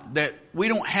God that we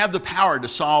don't have the power to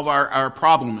solve our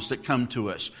problems that come to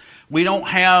us. We don't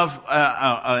have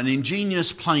an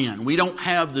ingenious plan. We don't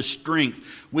have the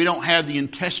strength. We don't have the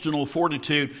intestinal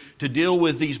fortitude to deal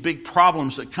with these big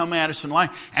problems that come at us in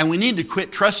life. And we need to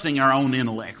quit trusting our own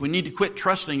intellect. We need to quit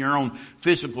trusting our own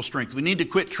physical strength. We need to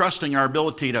quit trusting our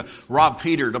ability to rob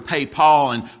Peter, to pay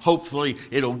Paul, and hopefully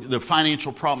the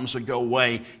financial problems will go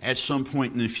away at some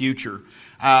point in the future.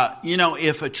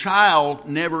 If a child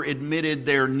never admitted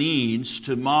their needs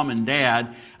to mom and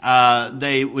dad,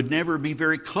 they would never be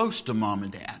very close to mom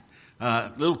and dad.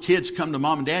 Little kids come to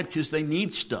mom and dad because they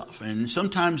need stuff, and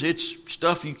sometimes it's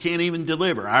stuff you can't even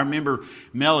deliver. I remember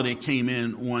Melody came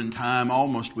in one time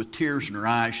almost with tears in her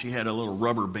eyes. She had a little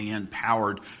rubber band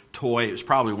powered toy. It was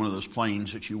probably one of those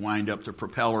planes that you wind up the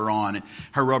propeller on. And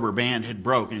her rubber band had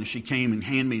broken, and she came and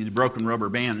handed me the broken rubber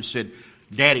band and said,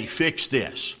 "Daddy, fix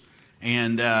this."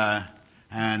 And I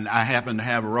happened to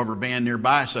have a rubber band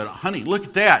nearby. I said, "Honey, look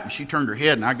at that." And she turned her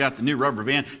head, and I got the new rubber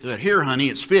band. I said, "Here, honey,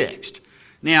 it's fixed."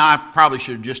 Now, I probably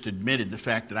should have just admitted the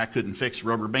fact that I couldn't fix a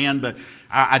rubber band, but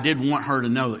I did want her to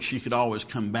know that she could always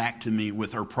come back to me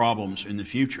with her problems in the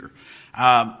future.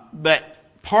 But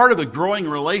part of a growing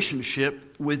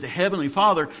relationship with the Heavenly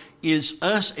Father is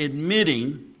us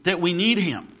admitting that we need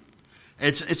Him.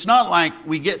 It's not like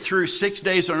we get through 6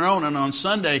 days on our own, and on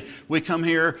Sunday we come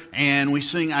here and we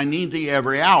sing "I Need Thee"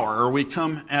 every hour, or we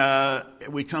come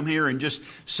here and just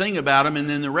sing about Him, and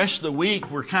then the rest of the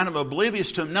week we're kind of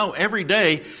oblivious to Him. No, every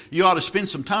day you ought to spend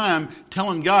some time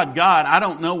telling God, I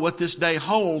don't know what this day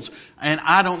holds, and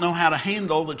I don't know how to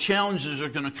handle the challenges that are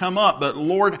going to come up, but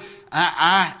Lord,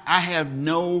 I have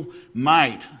no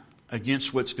might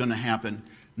against what's going to happen.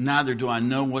 Neither do I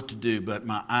know what to do, but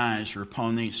my eyes are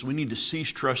upon Thee. So we need to cease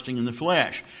trusting in the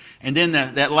flesh. And then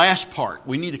that last part,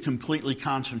 we need to completely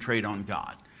concentrate on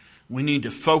God. We need to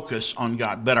focus on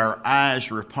God, but our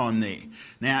eyes are upon Thee.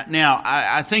 Now,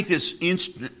 I think it's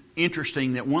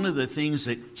interesting that one of the things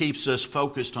that keeps us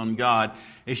focused on God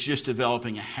is just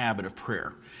developing a habit of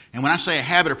prayer. And when I say a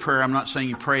habit of prayer, I'm not saying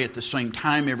you pray at the same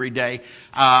time every day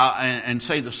and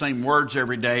say the same words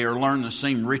every day or learn the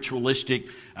same ritualistic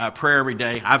prayer every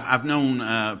day. I've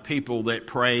known people that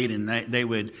prayed, and they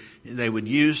would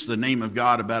use the name of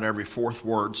God about every fourth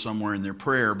word somewhere in their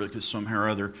prayer because somehow or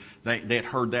other they had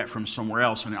heard that from somewhere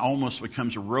else, and it almost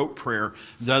becomes a rote prayer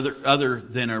other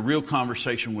than a real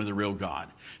conversation with a real God.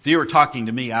 If you were talking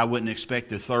to me, I wouldn't expect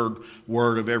the third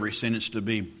word of every sentence to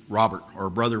be Robert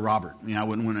or Brother Robert. I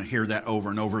wouldn't want to hear that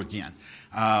over and over again.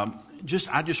 I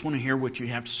just want to hear what you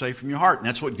have to say from your heart. And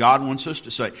that's what God wants us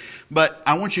to say. But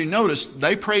I want you to notice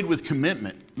they prayed with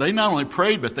commitment. They not only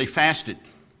prayed, but they fasted.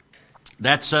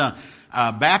 That's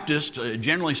Baptist,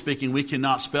 generally speaking, we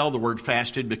cannot spell the word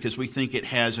fasted because we think it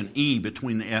has an E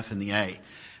between the F and the A.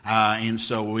 And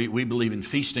so we believe in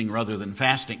feasting rather than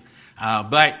fasting.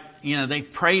 But they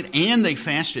prayed and they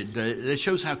fasted. That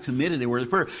shows how committed they were to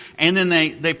prayer. And then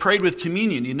they prayed with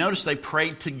communion. You notice they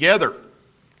prayed together.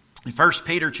 In 1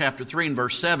 Peter chapter 3 and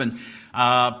verse 7,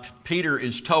 Peter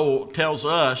tells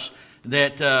us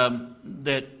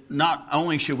that not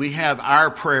only should we have our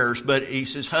prayers, but he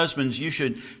says, husbands, you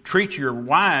should treat your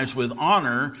wives with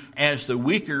honor as the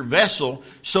weaker vessel,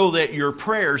 so that your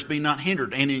prayers be not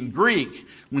hindered. And in Greek,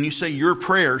 when you say your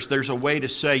prayers, there's a way to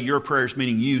say your prayers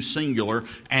meaning you singular,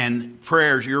 and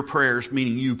your prayers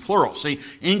meaning you plural. See,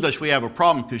 English we have a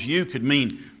problem because you could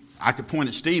mean I could point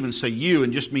at Steve and say you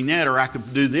and just mean that, or I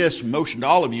could do this and motion to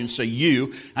all of you and say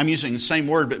you. I'm using the same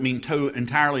word but mean two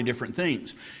entirely different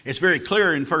things. It's very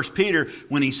clear in 1 Peter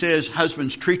when he says,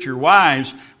 husbands, treat your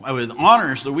wives with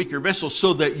honor as the weaker vessels,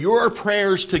 so that your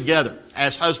prayers together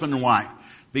as husband and wife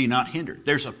be not hindered.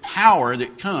 There's a power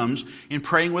that comes in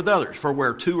praying with others. For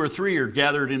where 2 or 3 are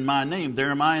gathered in my name, there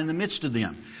am I in the midst of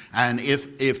them. And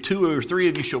if 2 or 3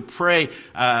 of you shall pray,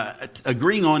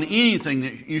 agreeing on anything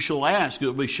that you shall ask,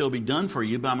 it shall be done for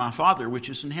you by my Father which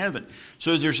is in heaven.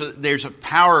 So there's a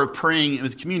power of praying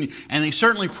with communion. And they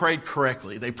certainly prayed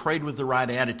correctly. They prayed with the right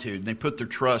attitude. And they put their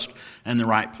trust in the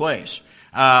right place.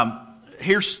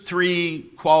 Here's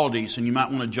 3 qualities, and you might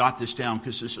want to jot this down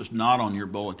because this is not on your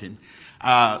bulletin.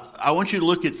 I want you to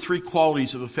look at 3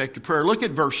 qualities of effective prayer. Look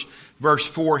at verse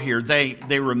 4 here.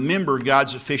 They remember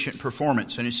God's efficient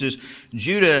performance. And it says,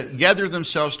 Judah gathered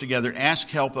themselves together, asked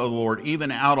help of the Lord.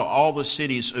 Even out of all the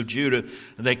cities of Judah,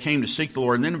 they came to seek the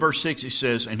Lord. And then in verse 6 he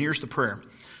says, and here's the prayer.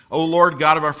 O Lord,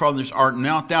 God of our fathers, art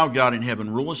not thou God in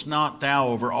heaven? Rulest not thou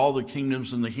over all the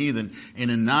kingdoms and the heathen? And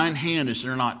in thine hand is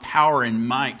there not power and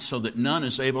might, so that none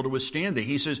is able to withstand thee?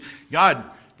 He says, God,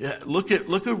 look at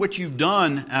what you've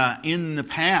done in the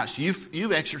past.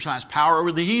 You've exercised power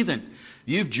over the heathen.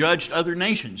 You've judged other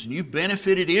nations, and you've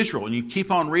benefited Israel. And you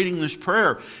keep on reading this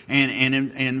prayer. And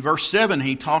in verse 7,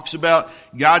 he talks about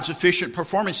God's efficient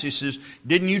performance. He says,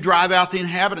 didn't you drive out the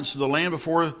inhabitants of the land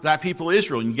before thy people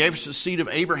Israel? And you gave us the seed of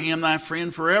Abraham, thy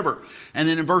friend, forever. And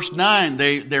then in verse 9,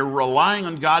 they're relying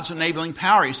on God's enabling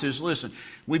power. He says, listen,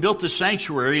 we built the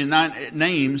sanctuary in thy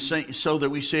name so that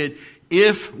we said,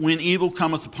 if when evil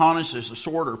cometh upon us as a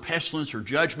sword or pestilence or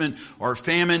judgment or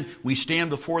famine, we stand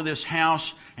before this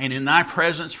house and in thy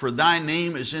presence, for thy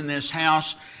name is in this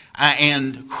house,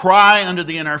 and cry unto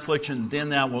thee in our affliction, then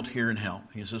thou wilt hear and help.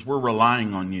 He says, we're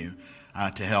relying on you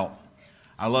to help.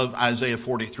 I love Isaiah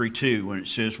 43:2 when it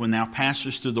says, when thou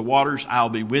passest through the waters, I'll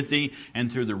be with thee,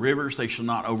 and through the rivers, they shall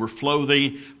not overflow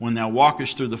thee. When thou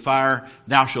walkest through the fire,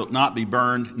 thou shalt not be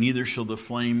burned, neither shall the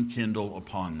flame kindle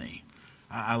upon thee.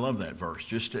 I love that verse,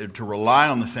 just to rely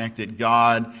on the fact that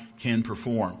God can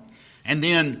perform. And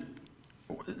then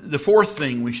the 4th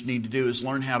thing we should need to do is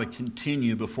learn how to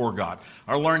continue before God,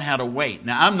 or learn how to wait.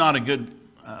 Now, I'm not a good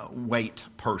wait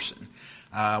person.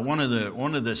 One of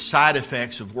the side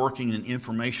effects of working in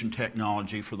information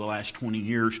technology for the last 20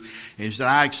 years is that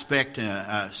I expect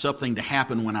something to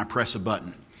happen when I press a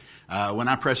button. When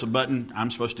I press a button, I'm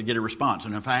supposed to get a response.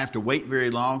 And if I have to wait very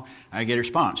long, I get a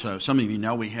response. So some of you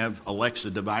know we have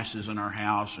Alexa devices in our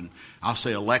house, and I'll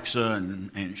say Alexa,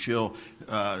 and she'll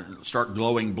start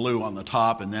glowing blue on the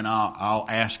top, and then I'll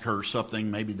ask her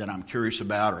something maybe that I'm curious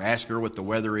about, or ask her what the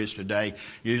weather is today.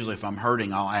 Usually if I'm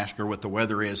hurting, I'll ask her what the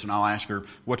weather is, and I'll ask her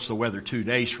what's the weather 2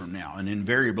 days from now. And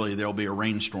invariably there'll be a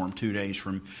rainstorm 2 days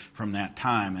from that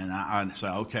time. And I say,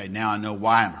 okay, now I know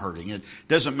why I'm hurting. It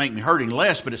doesn't make me hurting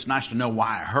less, but it's nice to know why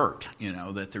I hurt,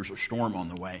 that there's a storm on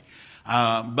the way.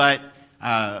 But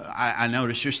I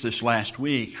noticed just this last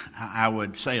week, I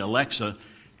would say Alexa,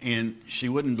 and she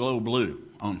wouldn't glow blue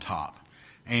on top.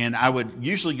 And I would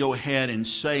usually go ahead and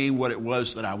say what it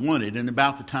was that I wanted. And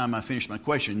about the time I finished my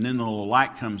question, then the little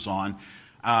light comes on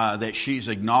that she's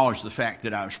acknowledged the fact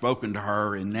that I've spoken to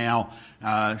her, and now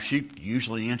she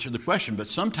usually answered the question. But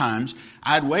sometimes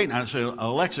I'd wait and I'd say,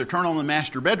 Alexa, turn on the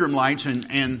master bedroom lights,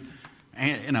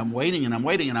 and I'm waiting and I'm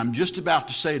waiting, and I'm just about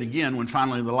to say it again when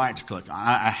finally the lights click.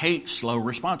 I hate slow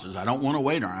responses. I don't want to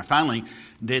wait on her. I finally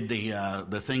did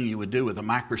the thing you would do with a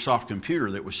Microsoft computer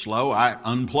that was slow. I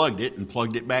unplugged it and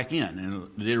plugged it back in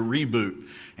and did a reboot,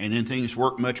 and then things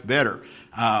worked much better.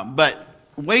 But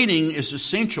waiting is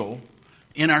essential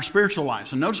in our spiritual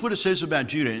lives. And notice what it says about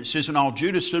Judah. It says, and all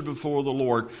Judah stood before the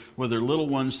Lord with their little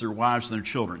ones, their wives, and their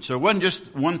children. So it wasn't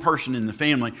just one person in the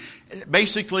family.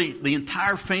 Basically, the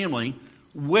entire family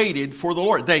waited for the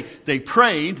Lord. They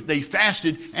prayed, they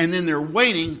fasted, and then they're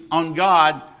waiting on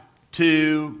God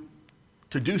to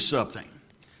do something.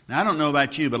 Now, I don't know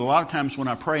about you, but a lot of times when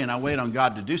I pray and I wait on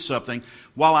God to do something,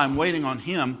 while I'm waiting on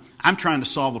Him, I'm trying to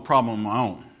solve the problem on my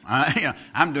own.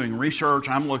 I'm doing research,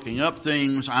 I'm looking up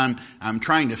things, I'm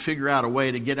trying to figure out a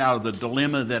way to get out of the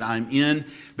dilemma that I'm in,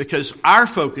 because our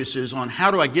focus is on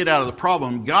how do I get out of the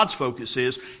problem. God's focus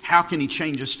is how can He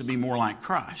change us to be more like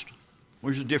Christ.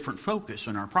 There's a different focus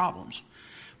in our problems.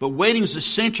 But waiting is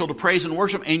essential to praise and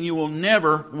worship, and you will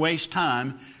never waste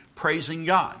time praising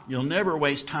God. You'll never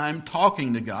waste time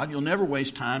talking to God. You'll never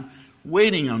waste time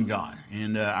waiting on God.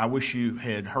 And I wish you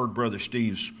had heard Brother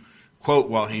Steve's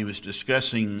quote while he was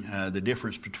discussing the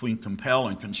difference between compel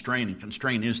and constrain. And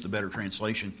constrain is the better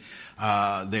translation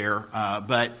there.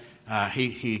 But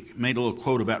he made a little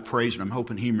quote about praise, and I'm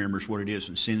hoping he remembers what it is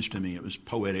and sends to me. It was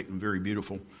poetic and very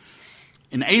beautiful.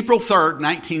 In April 3rd,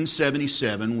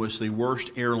 1977 was the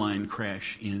worst airline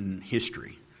crash in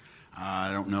history.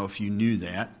 I don't know if you knew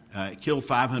that. It killed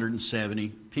 570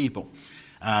 people.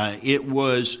 It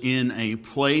was in a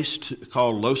place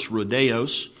called Los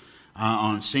Rodeos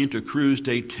on Santa Cruz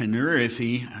de Tenerife.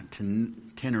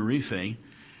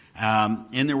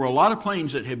 And there were a lot of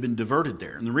planes that had been diverted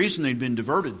there. And the reason they'd been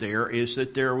diverted there is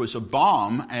that there was a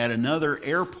bomb at another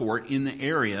airport in the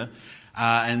area,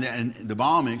 and the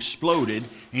bomb exploded.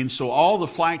 And so all the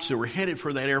flights that were headed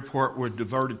for that airport were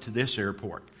diverted to this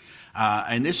airport.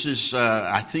 And this is,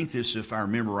 I think this, if I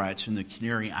remember right, it's in the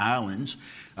Canary Islands.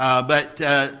 But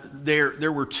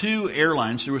there were two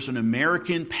airlines. There was an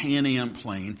American Pan Am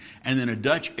plane and then a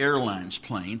Dutch Airlines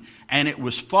plane. And it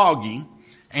was foggy.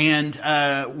 And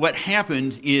what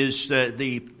happened is that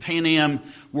the Pan Am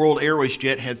World Airways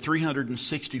jet had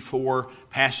 364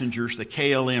 passengers. The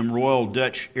KLM Royal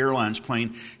Dutch Airlines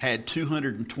plane had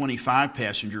 225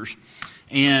 passengers.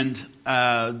 And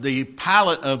the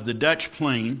pilot of the Dutch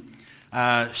plane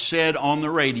said on the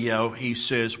radio, he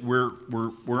says, we're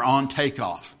on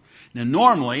takeoff. Now,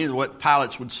 normally, what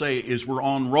pilots would say is we're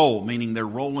on roll, meaning they're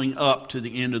rolling up to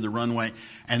the end of the runway,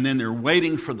 and then they're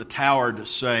waiting for the tower to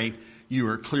say, you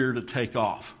are clear to take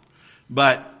off.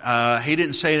 But he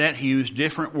didn't say that. He used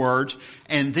different words.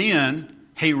 And then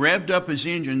he revved up his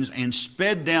engines and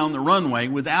sped down the runway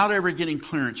without ever getting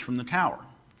clearance from the tower.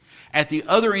 At the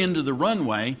other end of the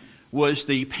runway was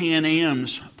the Pan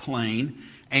Am's plane.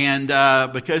 And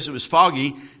because it was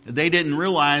foggy, they didn't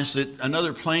realize that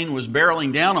another plane was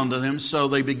barreling down onto them, so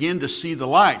they began to see the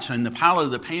lights. And the pilot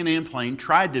of the Pan Am plane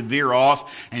tried to veer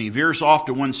off, and he veers off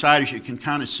to one side, as you can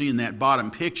kind of see in that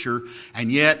bottom picture,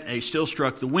 and yet he still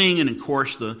struck the wing, and of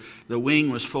course the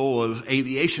wing was full of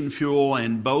aviation fuel,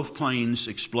 and both planes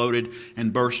exploded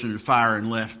and burst into fire and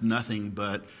left nothing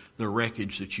but the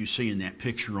wreckage that you see in that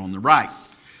picture on the right.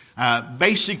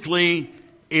 Basically,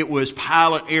 it was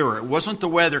pilot error. It wasn't the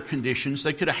weather conditions.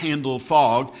 They could have handled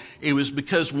fog. It was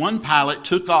because one pilot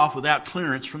took off without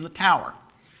clearance from the tower.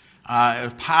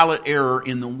 Pilot error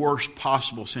in the worst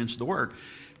possible sense of the word.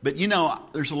 But you know,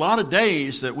 there's a lot of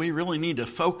days that we really need to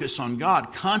focus on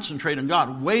God, concentrate on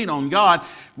God, wait on God,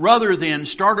 rather than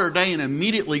start our day and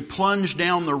immediately plunge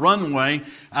down the runway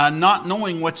not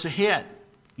knowing what's ahead.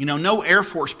 You know, no Air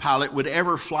Force pilot would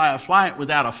ever fly a flight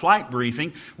without a flight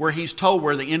briefing where he's told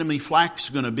where the enemy flag's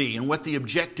going to be and what the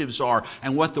objectives are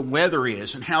and what the weather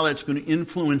is and how that's going to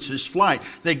influence his flight.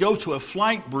 They go to a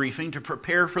flight briefing to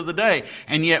prepare for the day.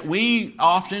 And yet we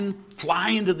often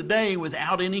fly into the day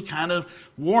without any kind of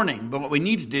warning. But what we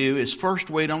need to do is first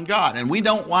wait on God. And we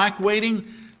don't like waiting,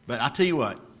 but I'll tell you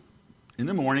what, in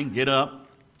the morning, get up,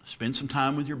 spend some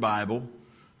time with your Bible,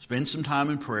 spend some time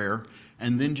in prayer,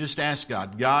 and then just ask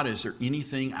God, God, is there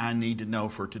anything I need to know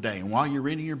for today? And while you're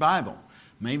reading your Bible,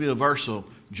 maybe a verse will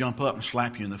jump up and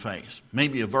slap you in the face.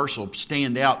 Maybe a verse will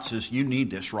stand out and says, you need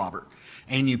this, Robert.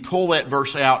 And you pull that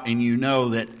verse out and you know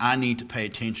that I need to pay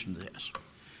attention to this.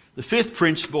 The fifth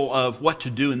principle of what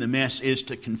to do in the mess is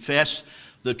to confess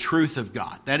the truth of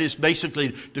God. That is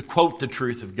basically to quote the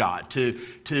truth of God,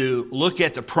 to look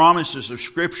at the promises of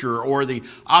Scripture or the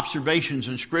observations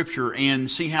in Scripture and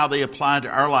see how they apply to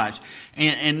our lives.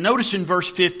 And notice in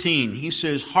verse 15, he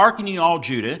says, "Hearken ye all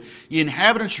Judah, ye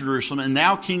inhabitants of Jerusalem, and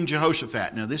thou King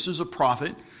Jehoshaphat." Now this is a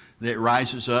prophet that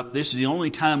rises up. This is the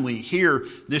only time we hear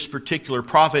this particular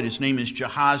prophet. His name is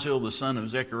Jehaziel, the son of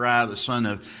Zechariah, the son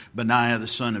of Benaiah, the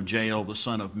son of Jael, the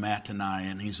son of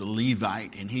Mattaniah, and he's a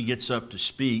Levite, and he gets up to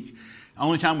speak.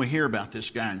 Only time we hear about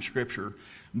this guy in Scripture.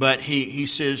 But he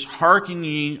says, "Hearken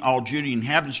ye, all Judah,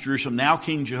 inhabitants of Jerusalem, thou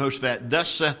King Jehoshaphat,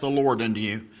 thus saith the Lord unto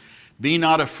you, be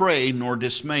not afraid nor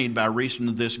dismayed by reason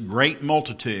of this great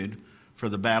multitude, for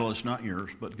the battle is not yours,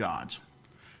 but God's."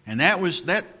 And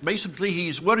that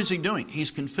basically what is he doing?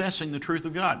 He's confessing the truth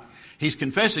of God. He's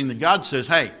confessing that God says,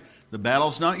 hey, the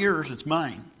battle's not yours, it's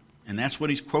mine. And that's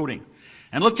what he's quoting.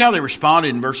 And look how they responded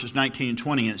in verses 19 and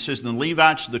 20. And it says, "And the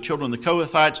Levites, the children of the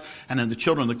Kohathites, and the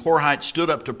children of the Korahites stood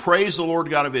up to praise the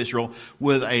Lord God of Israel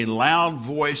with a loud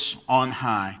voice on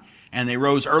high. And they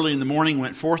rose early in the morning,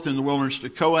 went forth in the wilderness to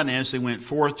Tekoa. And as they went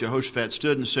forth, Jehoshaphat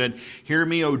stood and said, Hear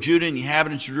me, O Judah and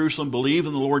inhabitants of Jerusalem. Believe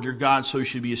in the Lord your God, so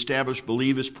shall you be established.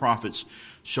 Believe his prophets,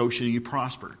 so shall you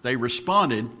prosper." They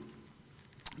responded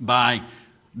by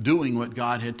doing what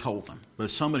God had told them.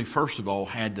 But somebody, first of all,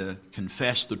 had to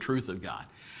confess the truth of God.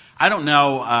 I don't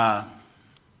know,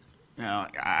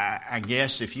 I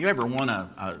guess if you ever want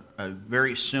a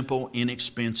very simple,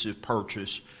 inexpensive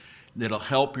purchase, that'll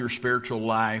help your spiritual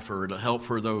life, or it'll help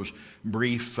for those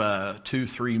brief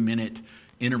 2-3 minute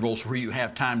intervals where you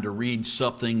have time to read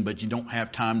something but you don't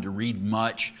have time to read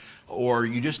much, or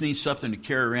you just need something to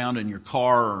carry around in your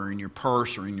car or in your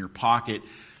purse or in your pocket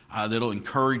that'll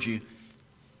encourage you.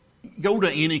 Go to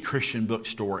any Christian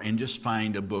bookstore and just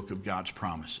find a book of God's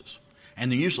promises.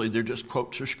 And usually they're just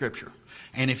quotes of Scripture.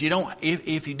 And if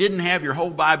you didn't have your whole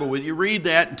Bible with you, read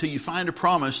that until you find a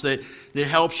promise that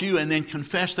helps you, and then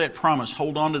confess that promise.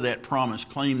 Hold on to that promise.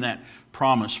 Claim that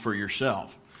promise for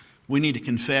yourself. We need to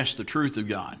confess the truth of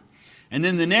God. And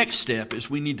then the next step is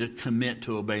we need to commit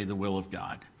to obey the will of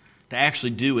God, to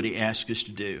actually do what He asks us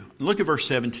to do. Look at verse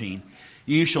 17.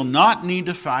 You shall not need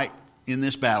to fight in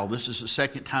this battle. This is the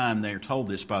second time they are told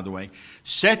this, by the way.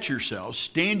 Set yourselves,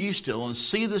 stand ye still, and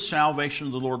see the salvation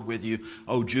of the Lord with you,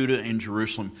 O Judah and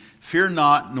Jerusalem. Fear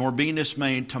not, nor be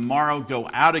dismayed. Tomorrow go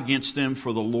out against them,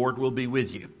 for the Lord will be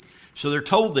with you. So they're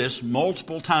told this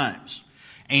multiple times.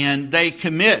 And they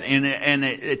commit, and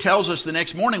it tells us the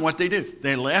next morning what they do.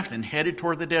 They left and headed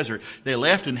toward the desert. They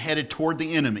left and headed toward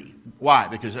the enemy. Why?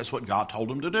 Because that's what God told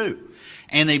them to do.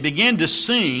 And they began to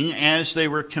sing as they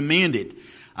were commanded.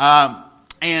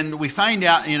 And we find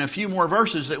out in a few more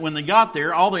verses that when they got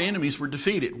there, all the enemies were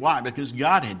defeated. Why? Because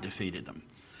God had defeated them.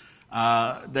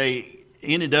 They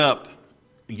ended up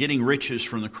getting riches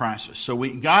from the crisis. So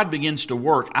God begins to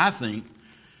work, I think,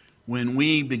 when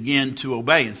we begin to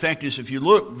obey. In fact, if you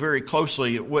look very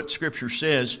closely at what Scripture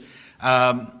says,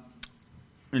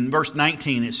 in verse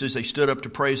 19 it says they stood up to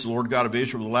praise the Lord God of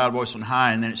Israel with a loud voice on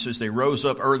high, and then it says they rose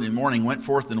up early in the morning, went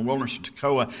forth in the wilderness of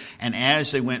Tekoa, and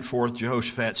as they went forth,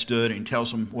 Jehoshaphat stood, and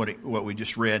tells them what we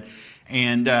just read.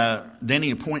 And then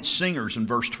he appoints singers in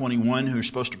verse 21 who are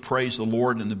supposed to praise the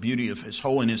Lord in the beauty of His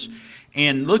holiness.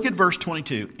 And look at verse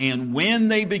 22. And when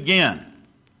they began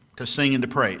to sing and to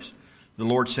praise, the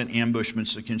Lord sent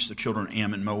ambushments against the children of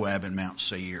Ammon, Moab, and Mount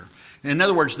Seir. In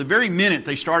other words, the very minute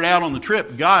they start out on the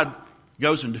trip, God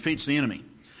goes and defeats the enemy.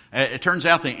 It turns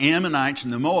out the Ammonites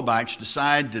and the Moabites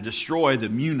decide to destroy the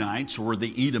Meunites, or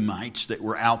the Edomites that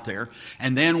were out there.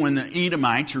 And then when the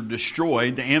Edomites are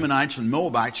destroyed, the Ammonites and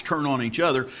Moabites turn on each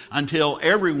other until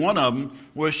every one of them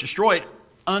was destroyed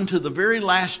unto the very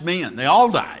last man. They all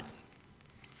died.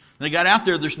 They got out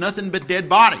there, there's nothing but dead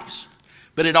bodies.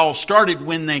 But it all started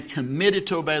when they committed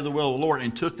to obey the will of the Lord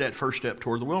and took that first step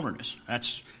toward the wilderness.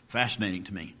 That's fascinating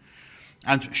to me.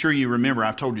 I'm sure you remember,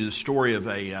 I've told you the story of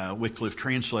a Wycliffe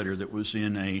translator that was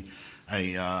in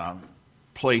a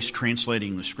place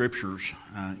translating the Scriptures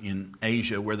in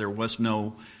Asia where there was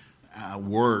no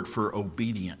word for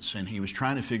obedience. And he was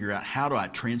trying to figure out, how do I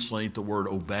translate the word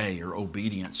obey or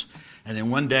obedience? And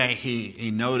then one day he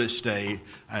noticed a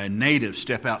native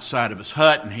step outside of his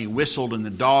hut, and he whistled, and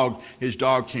his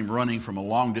dog came running from a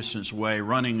long distance away,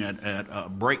 running at a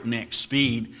breakneck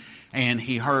speed. And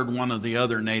he heard one of the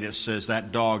other natives says,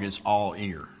 that dog is all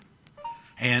ear.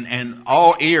 And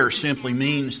all ear simply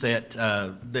means that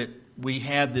we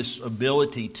have this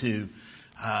ability to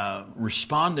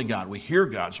respond to God. We hear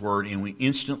God's word and we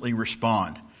instantly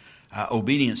respond.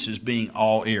 Obedience is being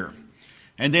all ear.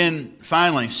 And then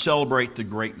finally, celebrate the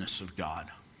greatness of God.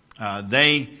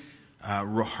 They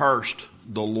rehearsed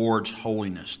the Lord's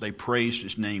holiness. They praised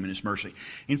His name and His mercy.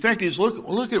 In fact,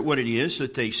 look at what it is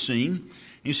that they sing.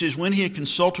 He says, when He had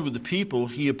consulted with the people,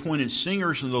 He appointed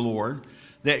singers of the Lord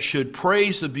that should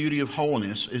praise the beauty of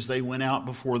holiness as they went out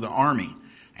before the army,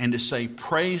 and to say,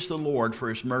 praise the Lord, for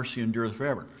His mercy endureth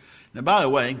forever. Now, by the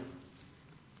way,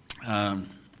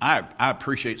 I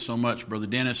appreciate so much Brother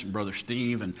Dennis and Brother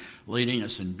Steve and leading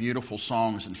us in beautiful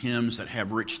songs and hymns that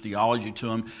have rich theology to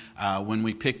them. When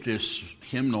we picked this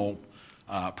hymnal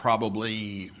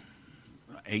probably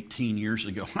 18 years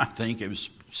ago, I think it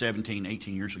was 17,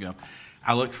 18 years ago,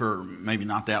 I looked for, maybe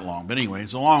not that long, but anyway,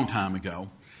 it's a long time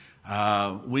ago.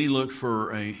 We looked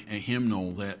for a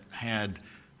hymnal that had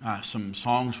some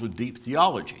songs with deep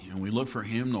theology, and we looked for a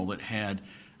hymnal that had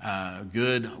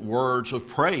good words of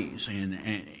praise.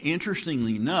 And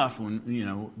interestingly enough,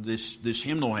 when this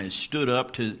hymnal has stood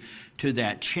up to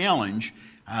that challenge.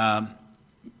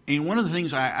 And one of the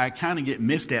things I kind of get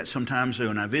miffed at sometimes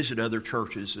when I visit other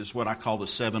churches is what I call the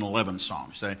 7-11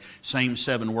 songs, the same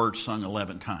 7 words sung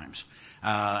 11 times.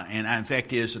 And in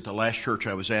fact is at the last church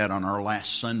I was at on our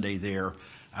last Sunday there,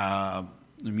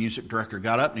 the music director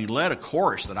got up and he led a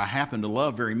chorus that I happen to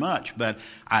love very much, but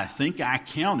I think I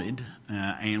counted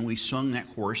and we sung that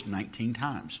chorus 19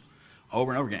 times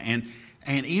over and over again.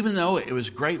 And even though it was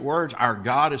great words, our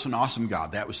God is an awesome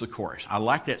God. That was the chorus. I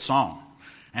liked that song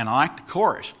and I liked the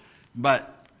chorus,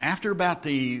 but after about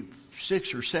the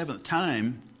 6th or 7th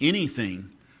time,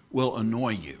 anything will annoy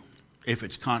you. if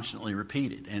it's constantly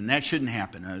repeated. And that shouldn't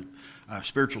happen. A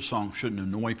spiritual song shouldn't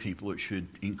annoy people. It should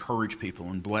encourage people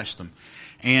and bless them.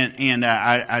 And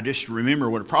I just remember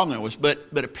what a problem that was. But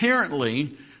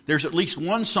apparently, there's at least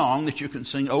one song that you can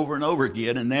sing over and over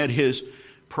again, and that is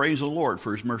Praise the Lord,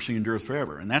 for His mercy endureth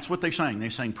forever. And that's what they sang. They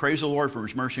sang, Praise the Lord, for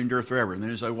His mercy endureth forever. And then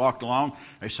as they walked along,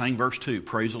 they sang verse 2,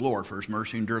 Praise the Lord, for His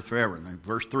mercy endureth forever. And then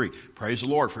verse 3, Praise the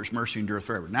Lord, for His mercy endureth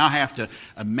forever. Now I have to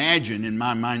imagine in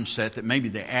my mindset that maybe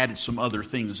they added some other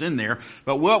things in there.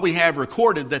 But what we have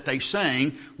recorded that they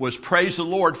sang was Praise the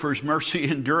Lord, for His mercy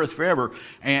endureth forever.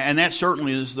 And that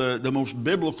certainly is the most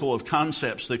biblical of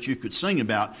concepts that you could sing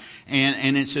about.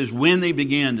 And it says, when they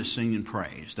began to sing and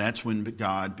praise, that's when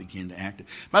God began to act.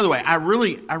 By the way, I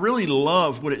really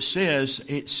love what it says.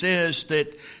 It says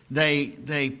that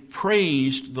they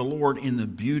praised the Lord in the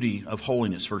beauty of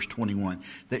holiness, verse 21.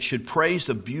 That should praise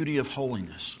the beauty of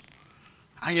holiness.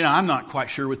 I'm not quite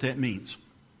sure what that means.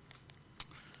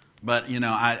 But,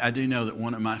 I do know that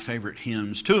one of my favorite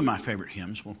hymns, two of my favorite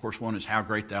hymns, well, of course, one is How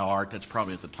Great Thou Art. That's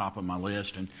probably at the top of my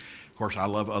list. And, of course, I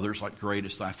love others like Great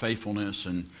is Thy Faithfulness.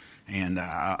 And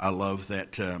I love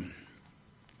that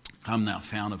Come Thou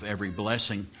Fount of Every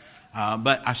Blessing.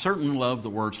 But I certainly love the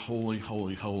words Holy,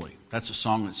 Holy, Holy. That's a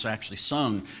song that's actually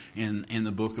sung in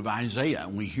the book of Isaiah.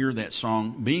 And we hear that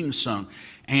song being sung.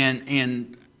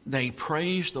 And they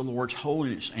praised the Lord's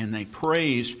holiness, and they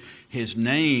praised His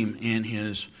name and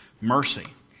His mercy.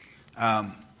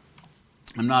 I'm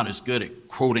not as good at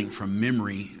quoting from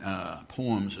memory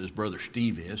poems as Brother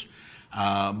Steve is.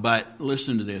 But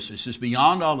listen to this. It says,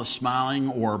 beyond all the smiling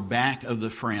or back of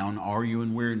the frown, are you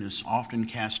in weariness often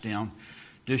cast down?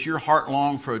 Does your heart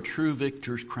long for a true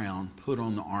victor's crown? Put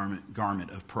on the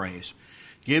garment of praise.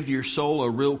 Give to your soul a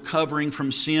real covering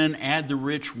from sin. Add the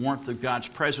rich warmth of God's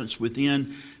presence within.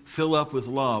 Fill up with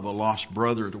love a lost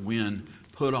brother to win.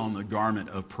 Put on the garment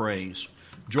of praise.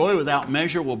 Joy without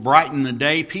measure will brighten the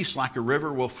day. Peace like a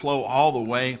river will flow all the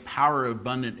way. Power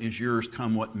abundant is yours,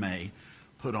 come what may.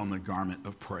 Put on the garment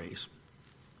of praise.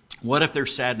 What if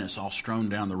there's sadness all strewn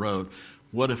down the road?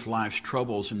 What if life's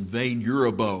troubles invade your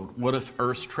abode? What if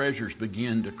earth's treasures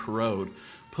begin to corrode?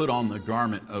 Put on the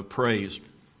garment of praise.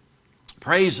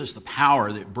 Praise is the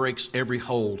power that breaks every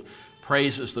hold.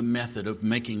 Praise is the method of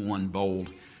making one bold.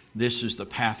 This is the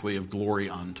pathway of glory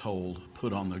untold.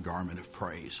 Put on the garment of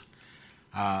praise.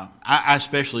 I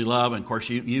especially love, and of course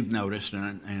you've noticed,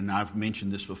 and I've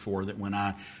mentioned this before, that when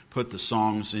I put the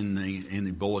songs in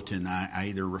the bulletin, I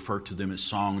either refer to them as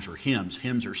songs or hymns.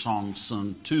 Hymns are songs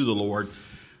sung to the Lord.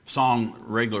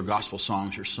 Regular gospel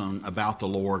songs are sung about the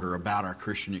Lord or about our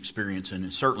Christian experience,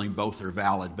 and certainly both are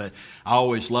valid. But I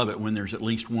always love it when there's at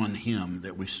least one hymn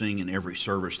that we sing in every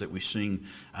service, that we sing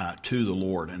to the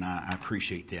Lord, and I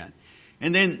appreciate that.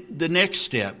 And then the next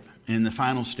step, and the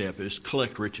final step, is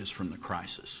collect riches from the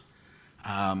crisis.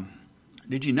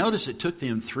 Did you notice it took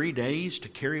them 3 days to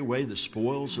carry away the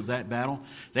spoils of that battle?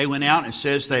 They went out, and it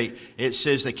says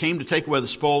they came to take away the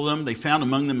spoil of them. They found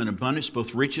among them in abundance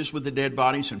both riches with the dead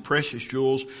bodies and precious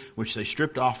jewels, which they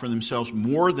stripped off for themselves,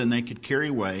 more than they could carry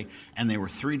away. And they were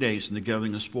 3 days in the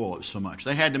gathering of spoil. It was so much.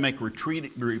 They had to make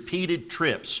repeated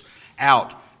trips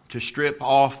out to strip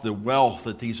off the wealth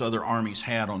that these other armies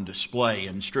had on display,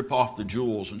 and strip off the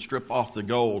jewels and strip off the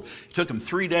gold. It took them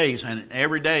 3 days, and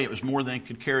every day it was more than they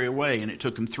could carry away, and it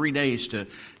took them 3 days to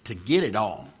get it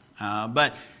all.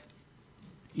 But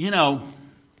a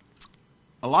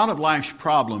lot of life's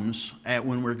problems,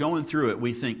 when we're going through it,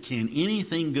 we think, can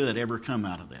anything good ever come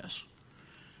out of this?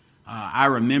 I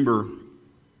remember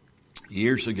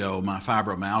years ago, my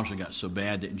fibromyalgia got so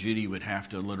bad that Judy would have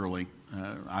to literally,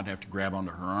 I'd have to grab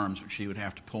onto her arms, and she would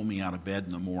have to pull me out of bed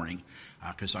in the morning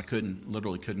because I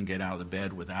literally couldn't get out of the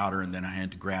bed without her, and then I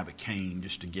had to grab a cane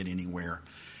just to get anywhere.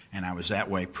 And I was that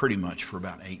way pretty much for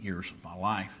about 8 years of my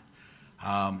life.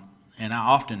 And I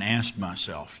often asked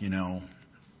myself,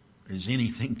 is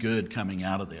anything good coming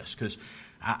out of this? Because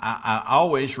I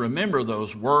always remember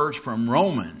those words from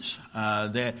Romans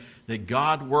that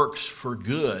God works for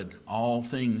good all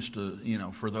things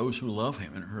for those who love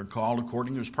Him and are called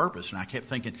according to His purpose. And I kept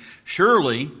thinking,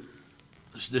 surely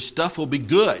this stuff will be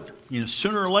good,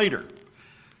 sooner or later.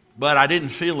 But I didn't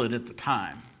feel it at the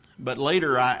time. But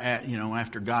later,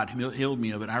 after God healed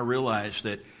me of it, I realized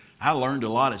that I learned a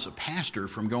lot as a pastor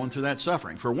from going through that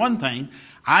suffering. For one thing,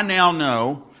 I now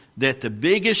know that the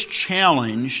biggest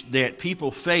challenge that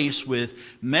people face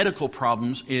with medical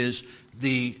problems is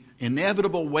the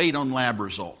inevitable wait on lab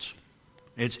results.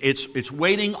 It's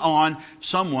waiting on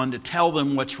someone to tell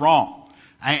them what's wrong.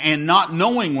 And not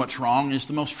knowing what's wrong is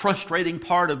the most frustrating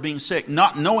part of being sick.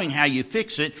 Not knowing how you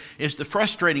fix it is the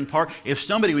frustrating part. If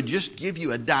somebody would just give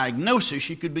you a diagnosis,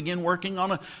 you could begin working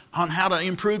on how to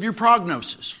improve your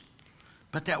prognosis.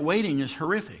 But that waiting is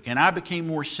horrific. And I became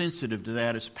more sensitive to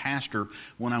that as a pastor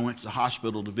when I went to the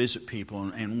hospital to visit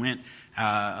people and went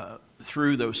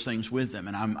through those things with them.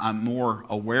 And I'm more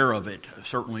aware of it,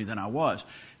 certainly, than I was.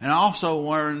 And I also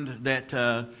learned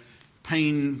that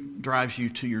pain drives you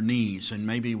to your knees, and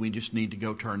maybe we just need to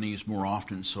go to our knees more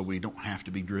often so we don't have to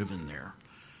be driven there.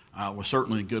 Was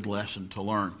certainly a good lesson to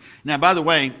learn. Now, by the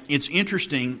way, it's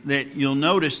interesting that you'll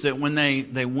notice that when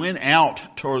they went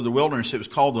out toward the wilderness, it was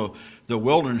called the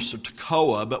wilderness of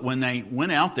Tekoa, but when they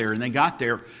went out there and they got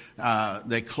there,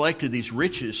 they collected these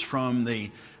riches from the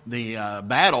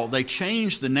battle. They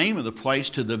changed the name of the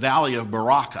place to the Valley of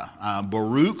Berachah.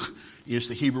 Baruch is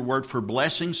the Hebrew word for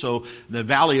blessing. So the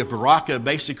Valley of Berachah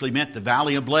basically meant the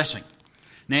Valley of Blessing.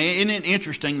 Now, isn't it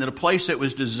interesting that a place that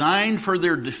was designed for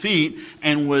their defeat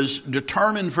and was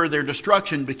determined for their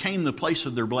destruction became the place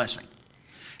of their blessing?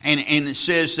 And it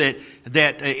says that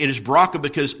it is Berachah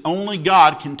because only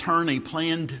God can turn a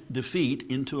planned defeat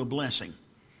into a blessing.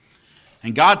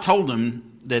 And God told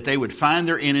them that they would find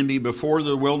their enemy before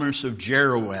the wilderness of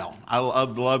Jeruel. I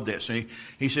love this.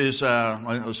 He says,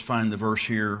 let's find the verse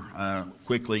here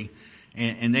quickly.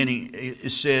 And then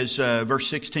it says, verse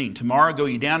 16, tomorrow go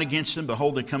ye down against them.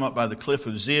 Behold, they come up by the cliff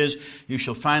of Ziz. You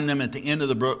shall find them at the end of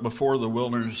the brook before the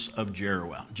wilderness of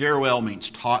Jeruel. Jeruel means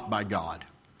taught by God.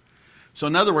 So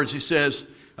in other words, he says,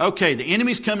 okay, the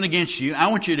enemy's coming against you.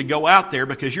 I want you to go out there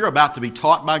because you're about to be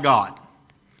taught by God.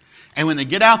 And when they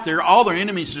get out there, all their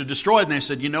enemies are destroyed. And they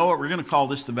said, you know what, we're going to call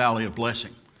this the Valley of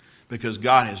Blessing because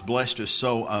God has blessed us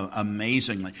so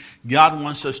amazingly. God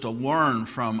wants us to learn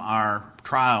from our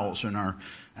trials and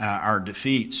our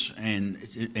defeats, and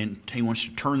He wants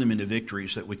to turn them into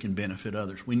victories that we can benefit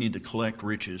others. We need to collect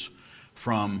riches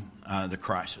from the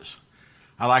crisis.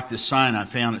 I like this sign I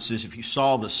found. It says, if you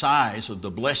saw the size of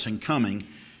the blessing coming,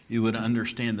 you would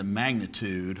understand the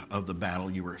magnitude of the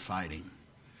battle you were fighting.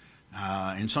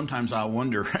 And sometimes I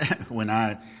wonder when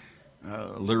I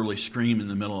literally scream in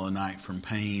the middle of the night from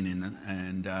pain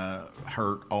and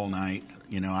hurt all night.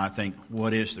 I think,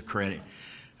 what is the credit?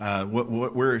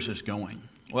 Where is this going?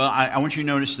 Well, I want you to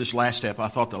notice this last step. I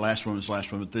thought the last one was the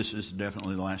last one, but this is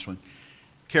definitely the last one.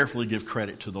 Carefully give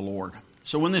credit to the Lord.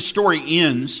 So when this story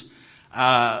ends,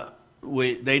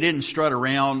 they didn't strut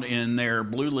around in their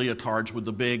blue leotards with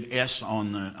the big S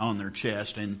on their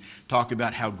chest and talk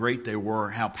about how great they were,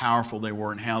 how powerful they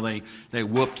were, and how they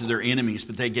whooped their enemies,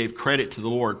 but they gave credit to the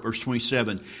Lord. Verse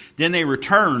 27, then they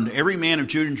returned, every man of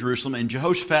Judah and Jerusalem, and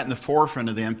Jehoshaphat in the forefront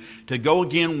of them, to go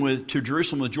again to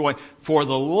Jerusalem with joy, for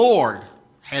the Lord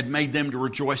had made them to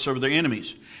rejoice over their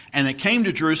enemies. And they came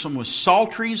to Jerusalem with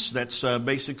psalteries. That's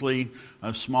basically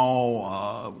a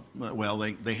small,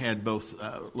 they had both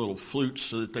little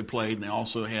flutes that they played, and they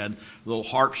also had little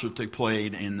harps that they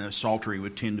played, and the psaltery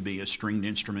would tend to be a stringed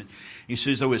instrument. He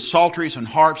says, there was psalteries and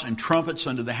harps and trumpets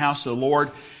unto the house of the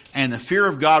Lord, and the fear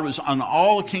of God was on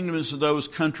all the kingdoms of those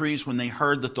countries when they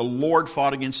heard that the Lord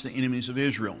fought against the enemies of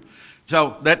Israel.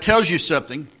 So that tells you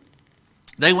something.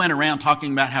 They went around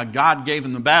talking about how God gave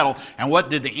them the battle, and what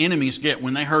did the enemies get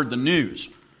when they heard the news?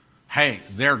 Hey,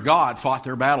 their God fought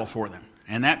their battle for them.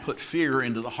 And that put fear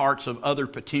into the hearts of other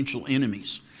potential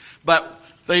enemies. But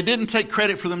they didn't take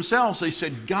credit for themselves. They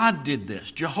said, God did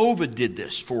this. Jehovah did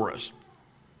this for us.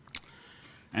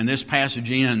 And this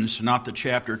passage ends, not the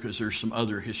chapter, because there's some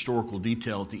other historical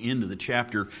detail at the end of the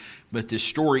chapter, but this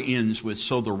story ends with,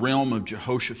 so the realm of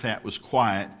Jehoshaphat was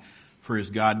quiet, for his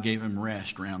God gave him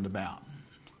rest round about.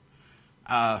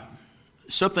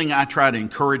 Something I try to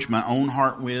encourage my own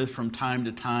heart with from time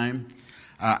to time.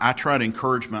 I try to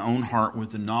encourage my own heart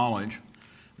with the knowledge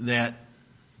that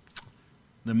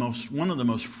one of the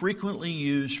most frequently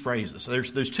used phrases.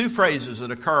 There's two phrases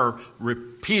that occur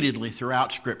repeatedly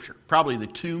throughout Scripture. Probably the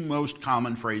two most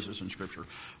common phrases in Scripture.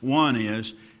 One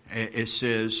is, it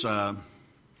says,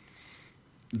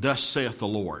 thus saith the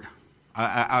Lord.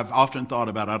 I've often thought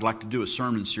about I'd like to do a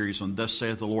sermon series on thus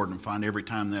saith the Lord and find every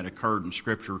time that occurred in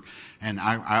Scripture. And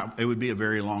it would be a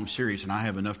very long series, and I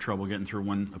have enough trouble getting through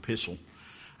one epistle.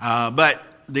 But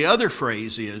the other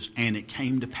phrase is, and it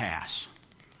came to pass.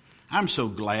 I'm so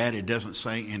glad it doesn't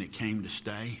say, and it came to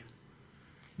stay.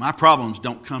 My problems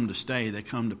don't come to stay, they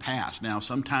come to pass. Now,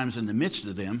 sometimes in the midst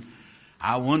of them,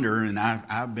 I wonder, and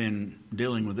I've been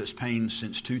dealing with this pain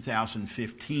since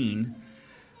 2015,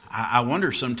 I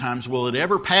wonder sometimes, will it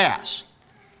ever pass?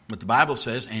 But the Bible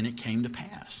says, and it came to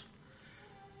pass.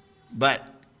 But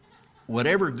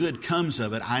whatever good comes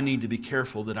of it, I need to be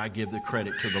careful that I give the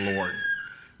credit to the Lord.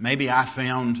 Maybe I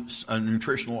found a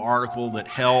nutritional article that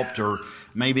helped, or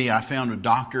maybe I found a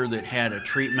doctor that had a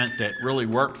treatment that really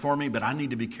worked for me, but I need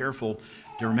to be careful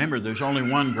to remember there's only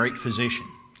one great physician.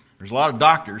 There's a lot of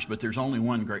doctors, but there's only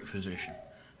one great physician,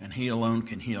 and He alone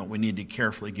can heal. We need to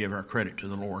carefully give our credit to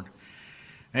the Lord.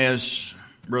 As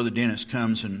Brother Dennis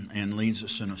comes and leads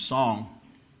us in a song,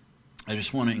 I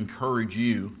just want to encourage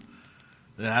you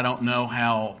that I don't know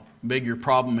how big your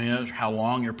problem is, how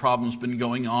long your problem's been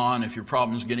going on, if your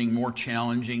problem's getting more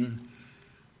challenging,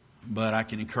 but I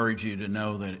can encourage you to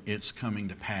know that it's coming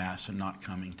to pass and not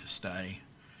coming to stay.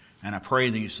 And I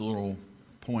pray these little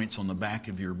points on the back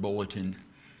of your bulletin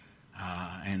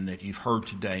and that you've heard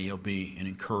today will be an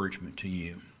encouragement to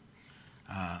you.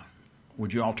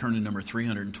 Would you all turn to number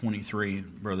 323?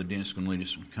 Brother Dennis is going to lead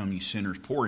us, Come Ye Sinners. Pour